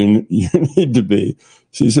the way you need to be.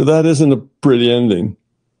 See, so that isn't a pretty ending.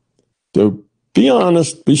 So be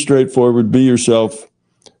honest, be straightforward, be yourself.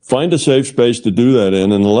 Find a safe space to do that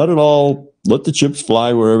in and let the chips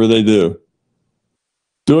fly wherever they do.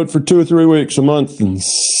 Do it for 2 or 3 weeks, a month, and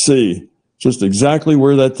see just exactly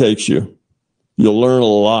where that takes you. You'll learn a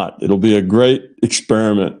lot. It'll be a great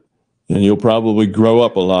experiment, and you'll probably grow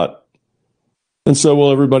up a lot. And so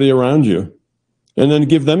will everybody around you. And then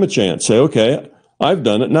give them a chance. Say, okay, I've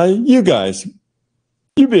done it. Now you guys,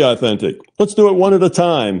 you be authentic. Let's do it one at a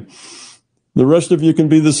time. The rest of you can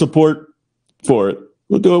be the support for it.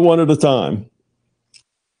 We'll do it one at a time.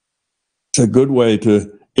 It's a good way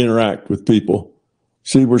to interact with people.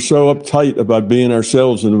 See, we're so uptight about being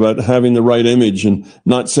ourselves and about having the right image and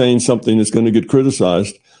not saying something that's going to get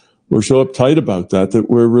criticized. We're so uptight about that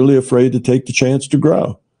we're really afraid to take the chance to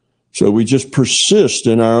grow. So we just persist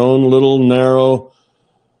in our own little narrow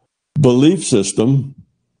belief system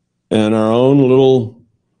and our own little,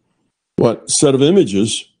 set of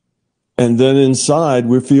images. And then inside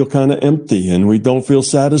we feel kind of empty and we don't feel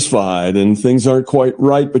satisfied and things aren't quite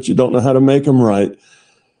right, but you don't know how to make them right.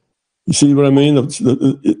 You see what I mean?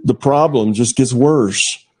 The problem just gets worse.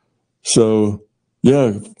 So,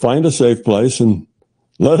 yeah, find a safe place and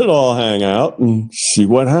let it all hang out and see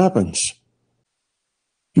what happens.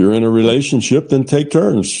 If you're in a relationship, then take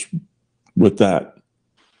turns with that.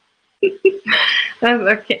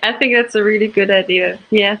 Okay. I think that's a really good idea.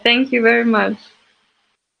 Yeah, thank you very much.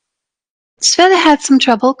 Sveta had some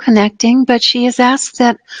trouble connecting, but she has asked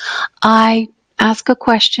that I ask a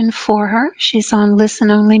question for her. She's on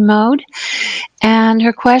listen-only mode, and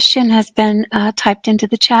her question has been typed into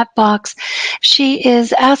the chat box. She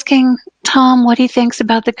is asking Tom what he thinks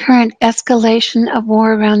about the current escalation of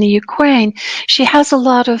war around the Ukraine. She has a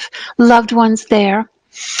lot of loved ones there,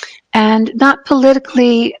 and not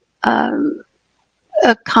politically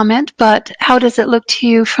a comment, but how does it look to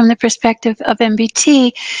you from the perspective of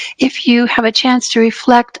MBT if you have a chance to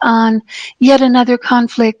reflect on yet another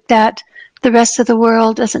conflict that the rest of the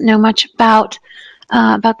world doesn't know much about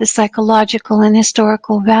the psychological and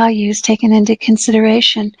historical values taken into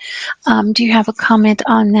consideration? Do you have a comment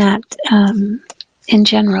on that in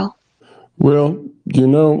general? Well,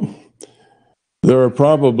 there are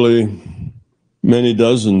probably many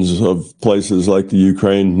dozens of places like the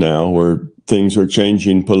Ukraine now where things are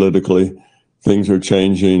changing politically, things are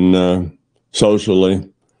changing socially.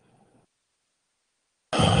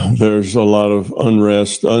 there's a lot of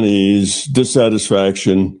unrest, unease,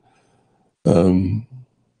 dissatisfaction,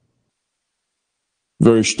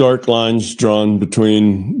 very stark lines drawn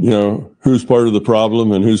between, who's part of the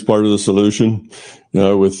problem and who's part of the solution,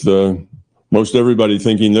 with most everybody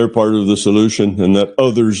thinking they're part of the solution and that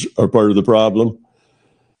others are part of the problem.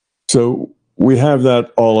 So we have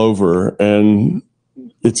that all over, and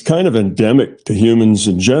it's kind of endemic to humans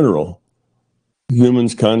in general.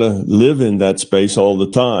 Humans kind of live in that space all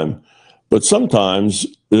the time, but sometimes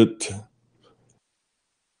it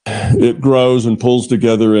grows and pulls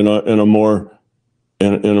together in a more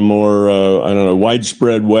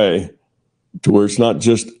widespread way, to where it's not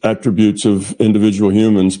just attributes of individual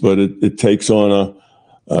humans, but it takes on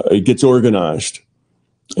it gets organized.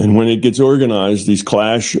 And when it gets organized, these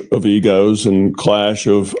clash of egos and clash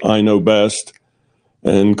of I know best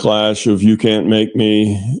and clash of you can't make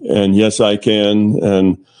me and yes I can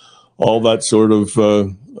and all that sort of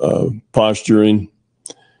posturing,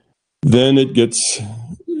 then it gets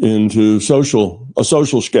into a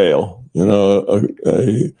social scale,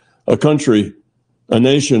 a country, a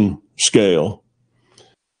nation scale.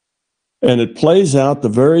 And it plays out the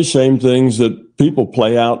very same things that people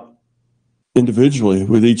play out individually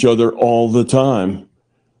with each other all the time.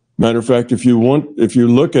 Matter of fact, if you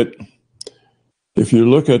look at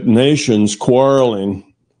nations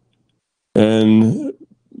quarreling and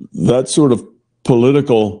that sort of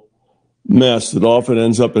political mess that often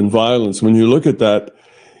ends up in violence, when you look at that,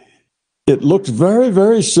 it looks very,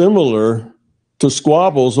 very similar to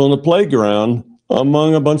squabbles on a playground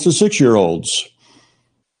among a bunch of 6-year-olds.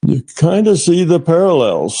 You kind of see the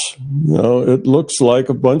parallels. It looks like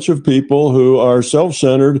a bunch of people who are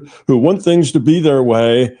self-centered, who want things to be their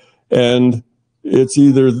way, and it's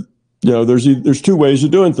either, there's two ways of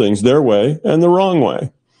doing things, their way and the wrong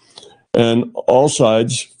way. And all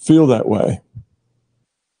sides feel that way.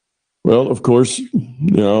 Well, of course,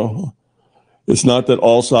 it's not that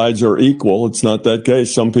all sides are equal. It's not that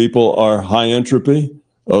case. Some people are high entropy,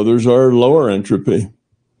 others are lower entropy.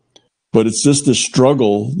 But it's just a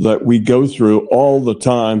struggle that we go through all the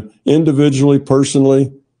time, individually,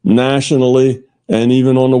 personally, nationally, and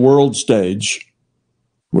even on the world stage,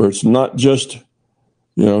 where it's not just,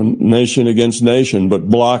 nation against nation, but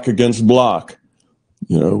block against block.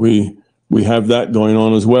 We have that going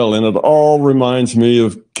on as well. And it all reminds me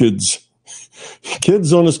of kids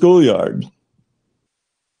on a schoolyard.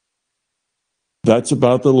 That's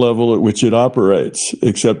about the level at which it operates,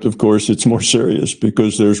 except, of course, it's more serious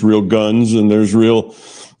because there's real guns and there's real,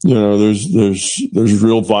 there's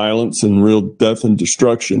real violence and real death and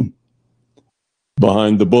destruction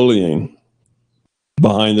behind the bullying,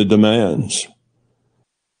 behind the demands.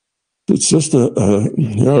 It's just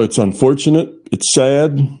it's unfortunate, it's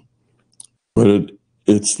sad, but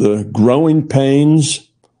it's the growing pains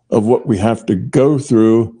of what we have to go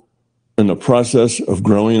through in the process of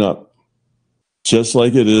growing up. Just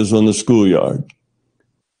like it is on the schoolyard.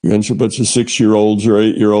 You get a bunch of 6-year-olds or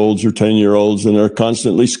 8-year-olds or 10-year-olds, and they're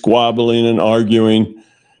constantly squabbling and arguing.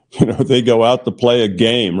 They go out to play a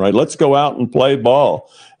game, right? Let's go out and play ball.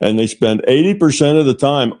 And they spend 80% of the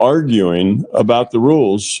time arguing about the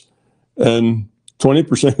rules and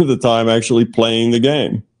 20% of the time actually playing the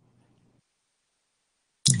game.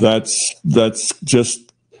 That's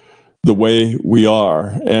just the way we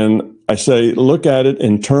are. And I say, look at it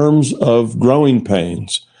in terms of growing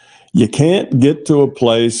pains. You can't get to a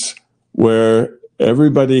place where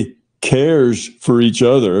everybody cares for each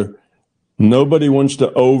other. Nobody wants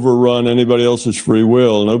to overrun anybody else's free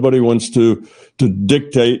will. Nobody wants to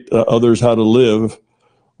dictate others how to live.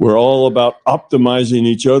 We're all about optimizing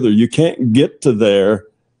each other. You can't get to there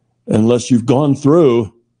unless you've gone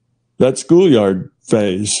through that schoolyard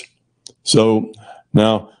phase. So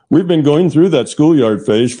now, we've been going through that schoolyard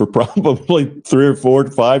phase for probably 3 or 4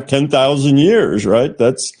 to 5, 10,000 years, right?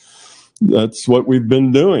 That's what we've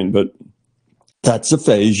been doing, but that's a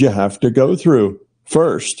phase you have to go through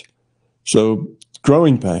first. So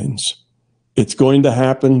growing pains, it's going to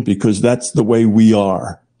happen because that's the way we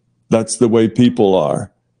are. That's the way people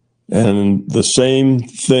are. And the same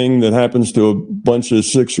thing that happens to a bunch of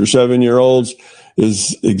 6 or 7-year-olds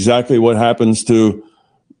is exactly what happens to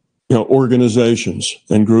organizations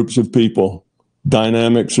and groups of people.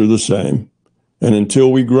 Dynamics are the same. And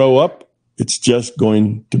until we grow up, it's just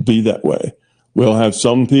going to be that way. We'll have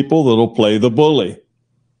some people that'll play the bully.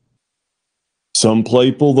 Some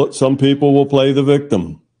people will play the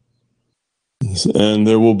victim. And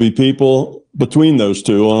there will be people between those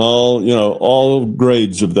two on all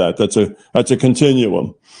grades of that. That's a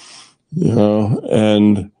continuum.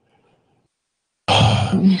 And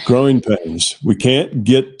growing pains. We can't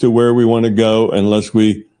get to where we want to go unless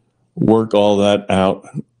we work all that out.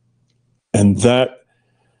 And that,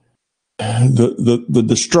 the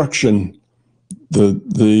destruction,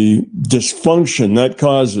 the dysfunction that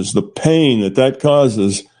causes, the pain that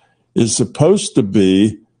causes, is supposed to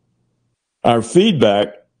be our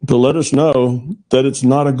feedback to let us know that it's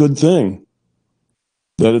not a good thing,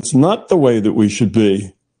 that it's not the way that we should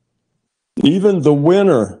be. Even the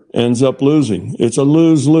winner ends up losing. It's a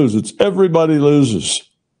lose-lose. It's everybody loses.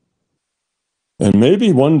 And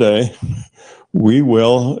maybe one day we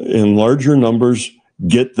will, in larger numbers,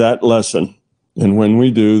 get that lesson. And when we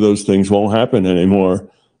do, those things won't happen anymore.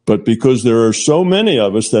 But because there are so many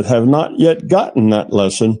of us that have not yet gotten that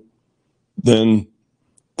lesson, then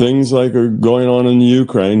things like are going on in the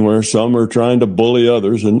Ukraine, where some are trying to bully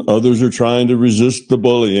others and others are trying to resist the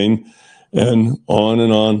bullying, and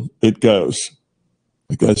on it goes.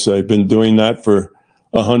 Like I say, I've been doing that for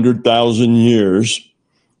 100,000 years.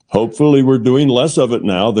 Hopefully we're doing less of it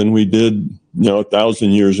now than we did,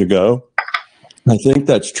 1,000 years ago. I think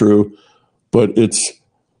that's true, but it's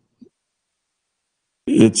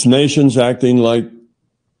nations acting like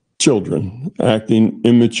children, acting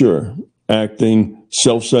immature, acting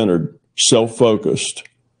self-centered, self-focused,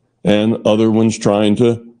 and other ones trying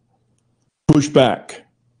to push back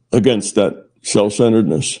against that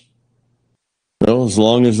self-centeredness. Well, as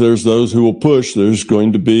long as there's those who will push, there's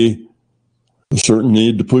going to be a certain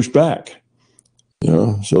need to push back.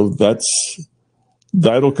 So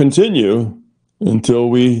that'll continue until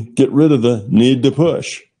we get rid of the need to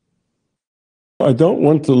push. I don't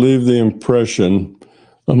want to leave the impression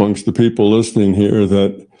amongst the people listening here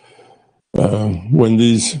that when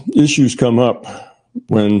these issues come up,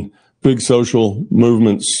 when big social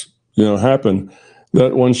movements, happen,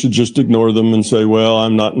 that one should just ignore them and say, well,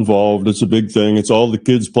 I'm not involved. It's a big thing. It's all the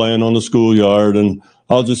kids playing on the schoolyard and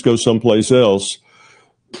I'll just go someplace else.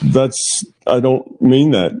 I don't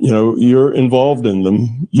mean that. You're involved in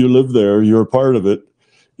them. You live there. You're a part of it.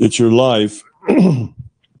 It's your life. And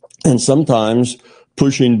sometimes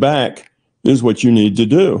pushing back is what you need to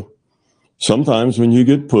do. Sometimes when you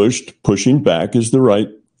get pushed, pushing back is the right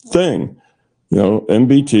thing.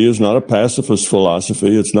 MBT is not a pacifist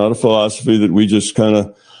philosophy. It's not a philosophy that we just kind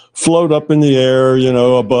of float up in the air,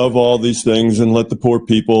 above all these things and let the poor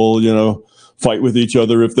people, fight with each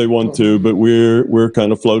other if they want to, but we're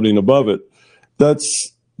kind of floating above it.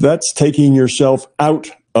 That's taking yourself out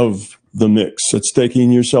of the mix. It's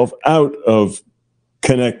taking yourself out of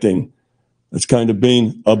connecting. It's kind of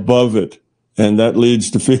being above it. And that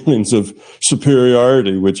leads to feelings of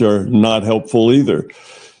superiority, which are not helpful either.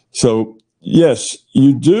 So yes,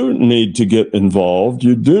 you do need to get involved.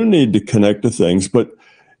 You do need to connect to things, but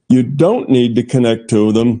you don't need to connect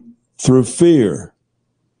to them through fear.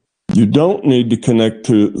 You don't need to connect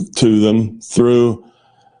to them through,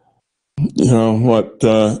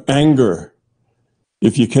 anger.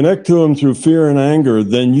 If you connect to them through fear and anger,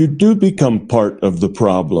 then you do become part of the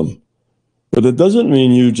problem. But it doesn't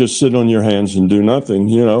mean you just sit on your hands and do nothing,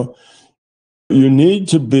 You need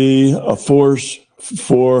to be a force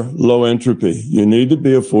for low entropy. You need to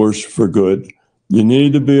be a force for good. You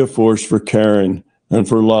need to be a force for caring and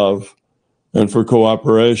for love and for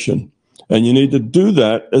cooperation. And you need to do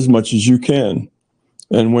that as much as you can.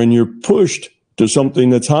 And when you're pushed to something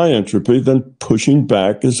that's high entropy, then pushing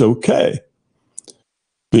back is okay.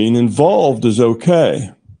 Being involved is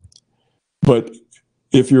okay. But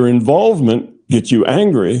if your involvement gets you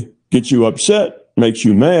angry, gets you upset, makes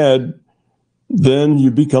you mad, then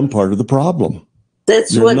you become part of the problem.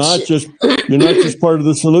 You're not just part of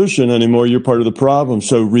the solution anymore. You're part of the problem.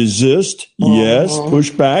 So resist, yes.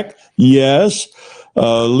 Push back, yes.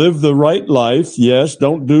 Live the right life, yes.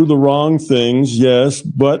 Don't do the wrong things, yes.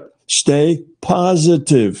 But stay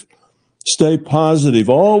positive. Stay positive.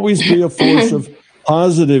 Always be a force of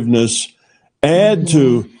positiveness. Add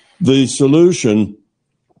to the solution.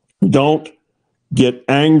 Don't get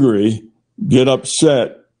angry, get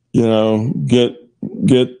upset, get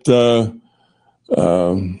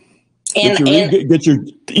your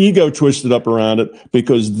ego twisted up around it,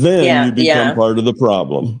 because then you become part of the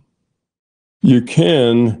problem. You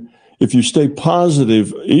can, if you stay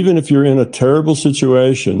positive, even if you're in a terrible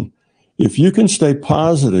situation, if you can stay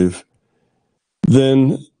positive,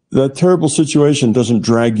 then that terrible situation doesn't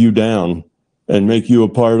drag you down and make you a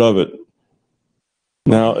part of it.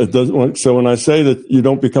 Now, it doesn't. So when I say that you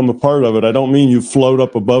don't become a part of it, I don't mean you float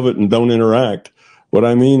up above it and don't interact. What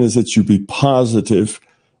I mean is that you be positive,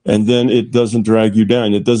 and then it doesn't drag you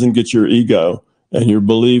down. It doesn't get your ego and your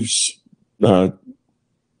beliefs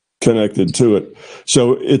connected to it.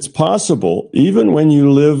 So it's possible, even when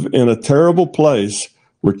you live in a terrible place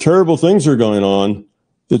where terrible things are going on,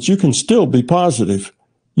 that you can still be positive.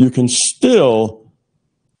 You can still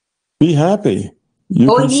be happy.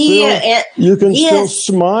 You can still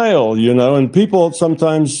smile, you know, and people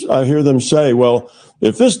sometimes, I hear them say, well,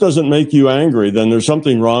 if this doesn't make you angry, then there's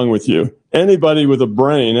something wrong with you. Anybody with a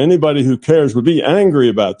brain, anybody who cares would be angry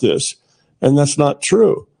about this. And that's not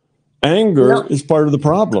true. Anger is part of the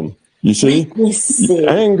problem. You see,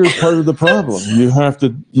 anger is part of the problem. You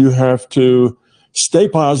have to stay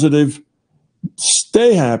positive,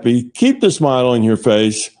 stay happy, keep the smile on your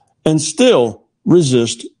face, and still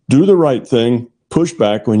resist, do the right thing, push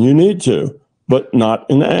back when you need to, but not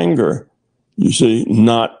in anger. You see,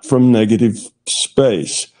 not from negative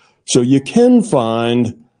space. So you can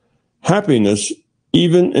find happiness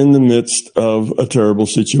even in the midst of a terrible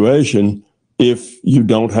situation if you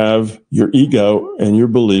don't have your ego and your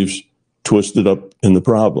beliefs twisted up in the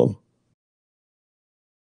problem.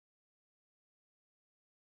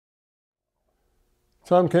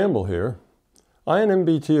 Tom Campbell here.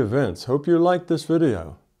 INMBT Events. Hope you liked this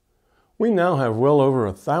video. We now have well over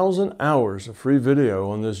 1,000 hours of free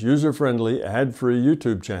video on this user-friendly, ad-free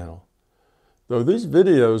YouTube channel. Though these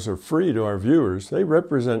videos are free to our viewers, they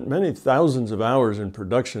represent many thousands of hours in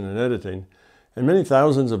production and editing, and many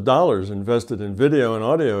thousands of dollars invested in video and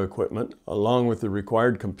audio equipment, along with the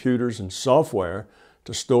required computers and software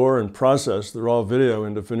to store and process the raw video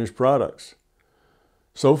into finished products.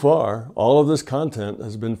 So far, all of this content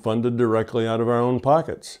has been funded directly out of our own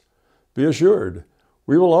pockets. Be assured,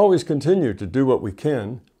 we will always continue to do what we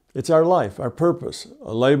can. It's our life, our purpose,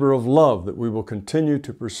 a labor of love that we will continue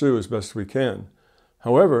to pursue as best we can.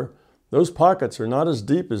 However, those pockets are not as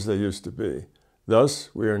deep as they used to be. Thus,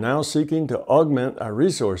 we are now seeking to augment our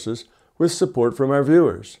resources with support from our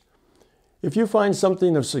viewers. If you find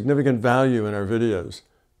something of significant value in our videos,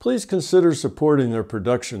 please consider supporting their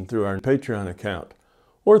production through our Patreon account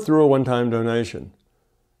or through a one-time donation.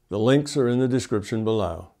 The links are in the description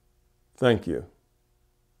below. Thank you.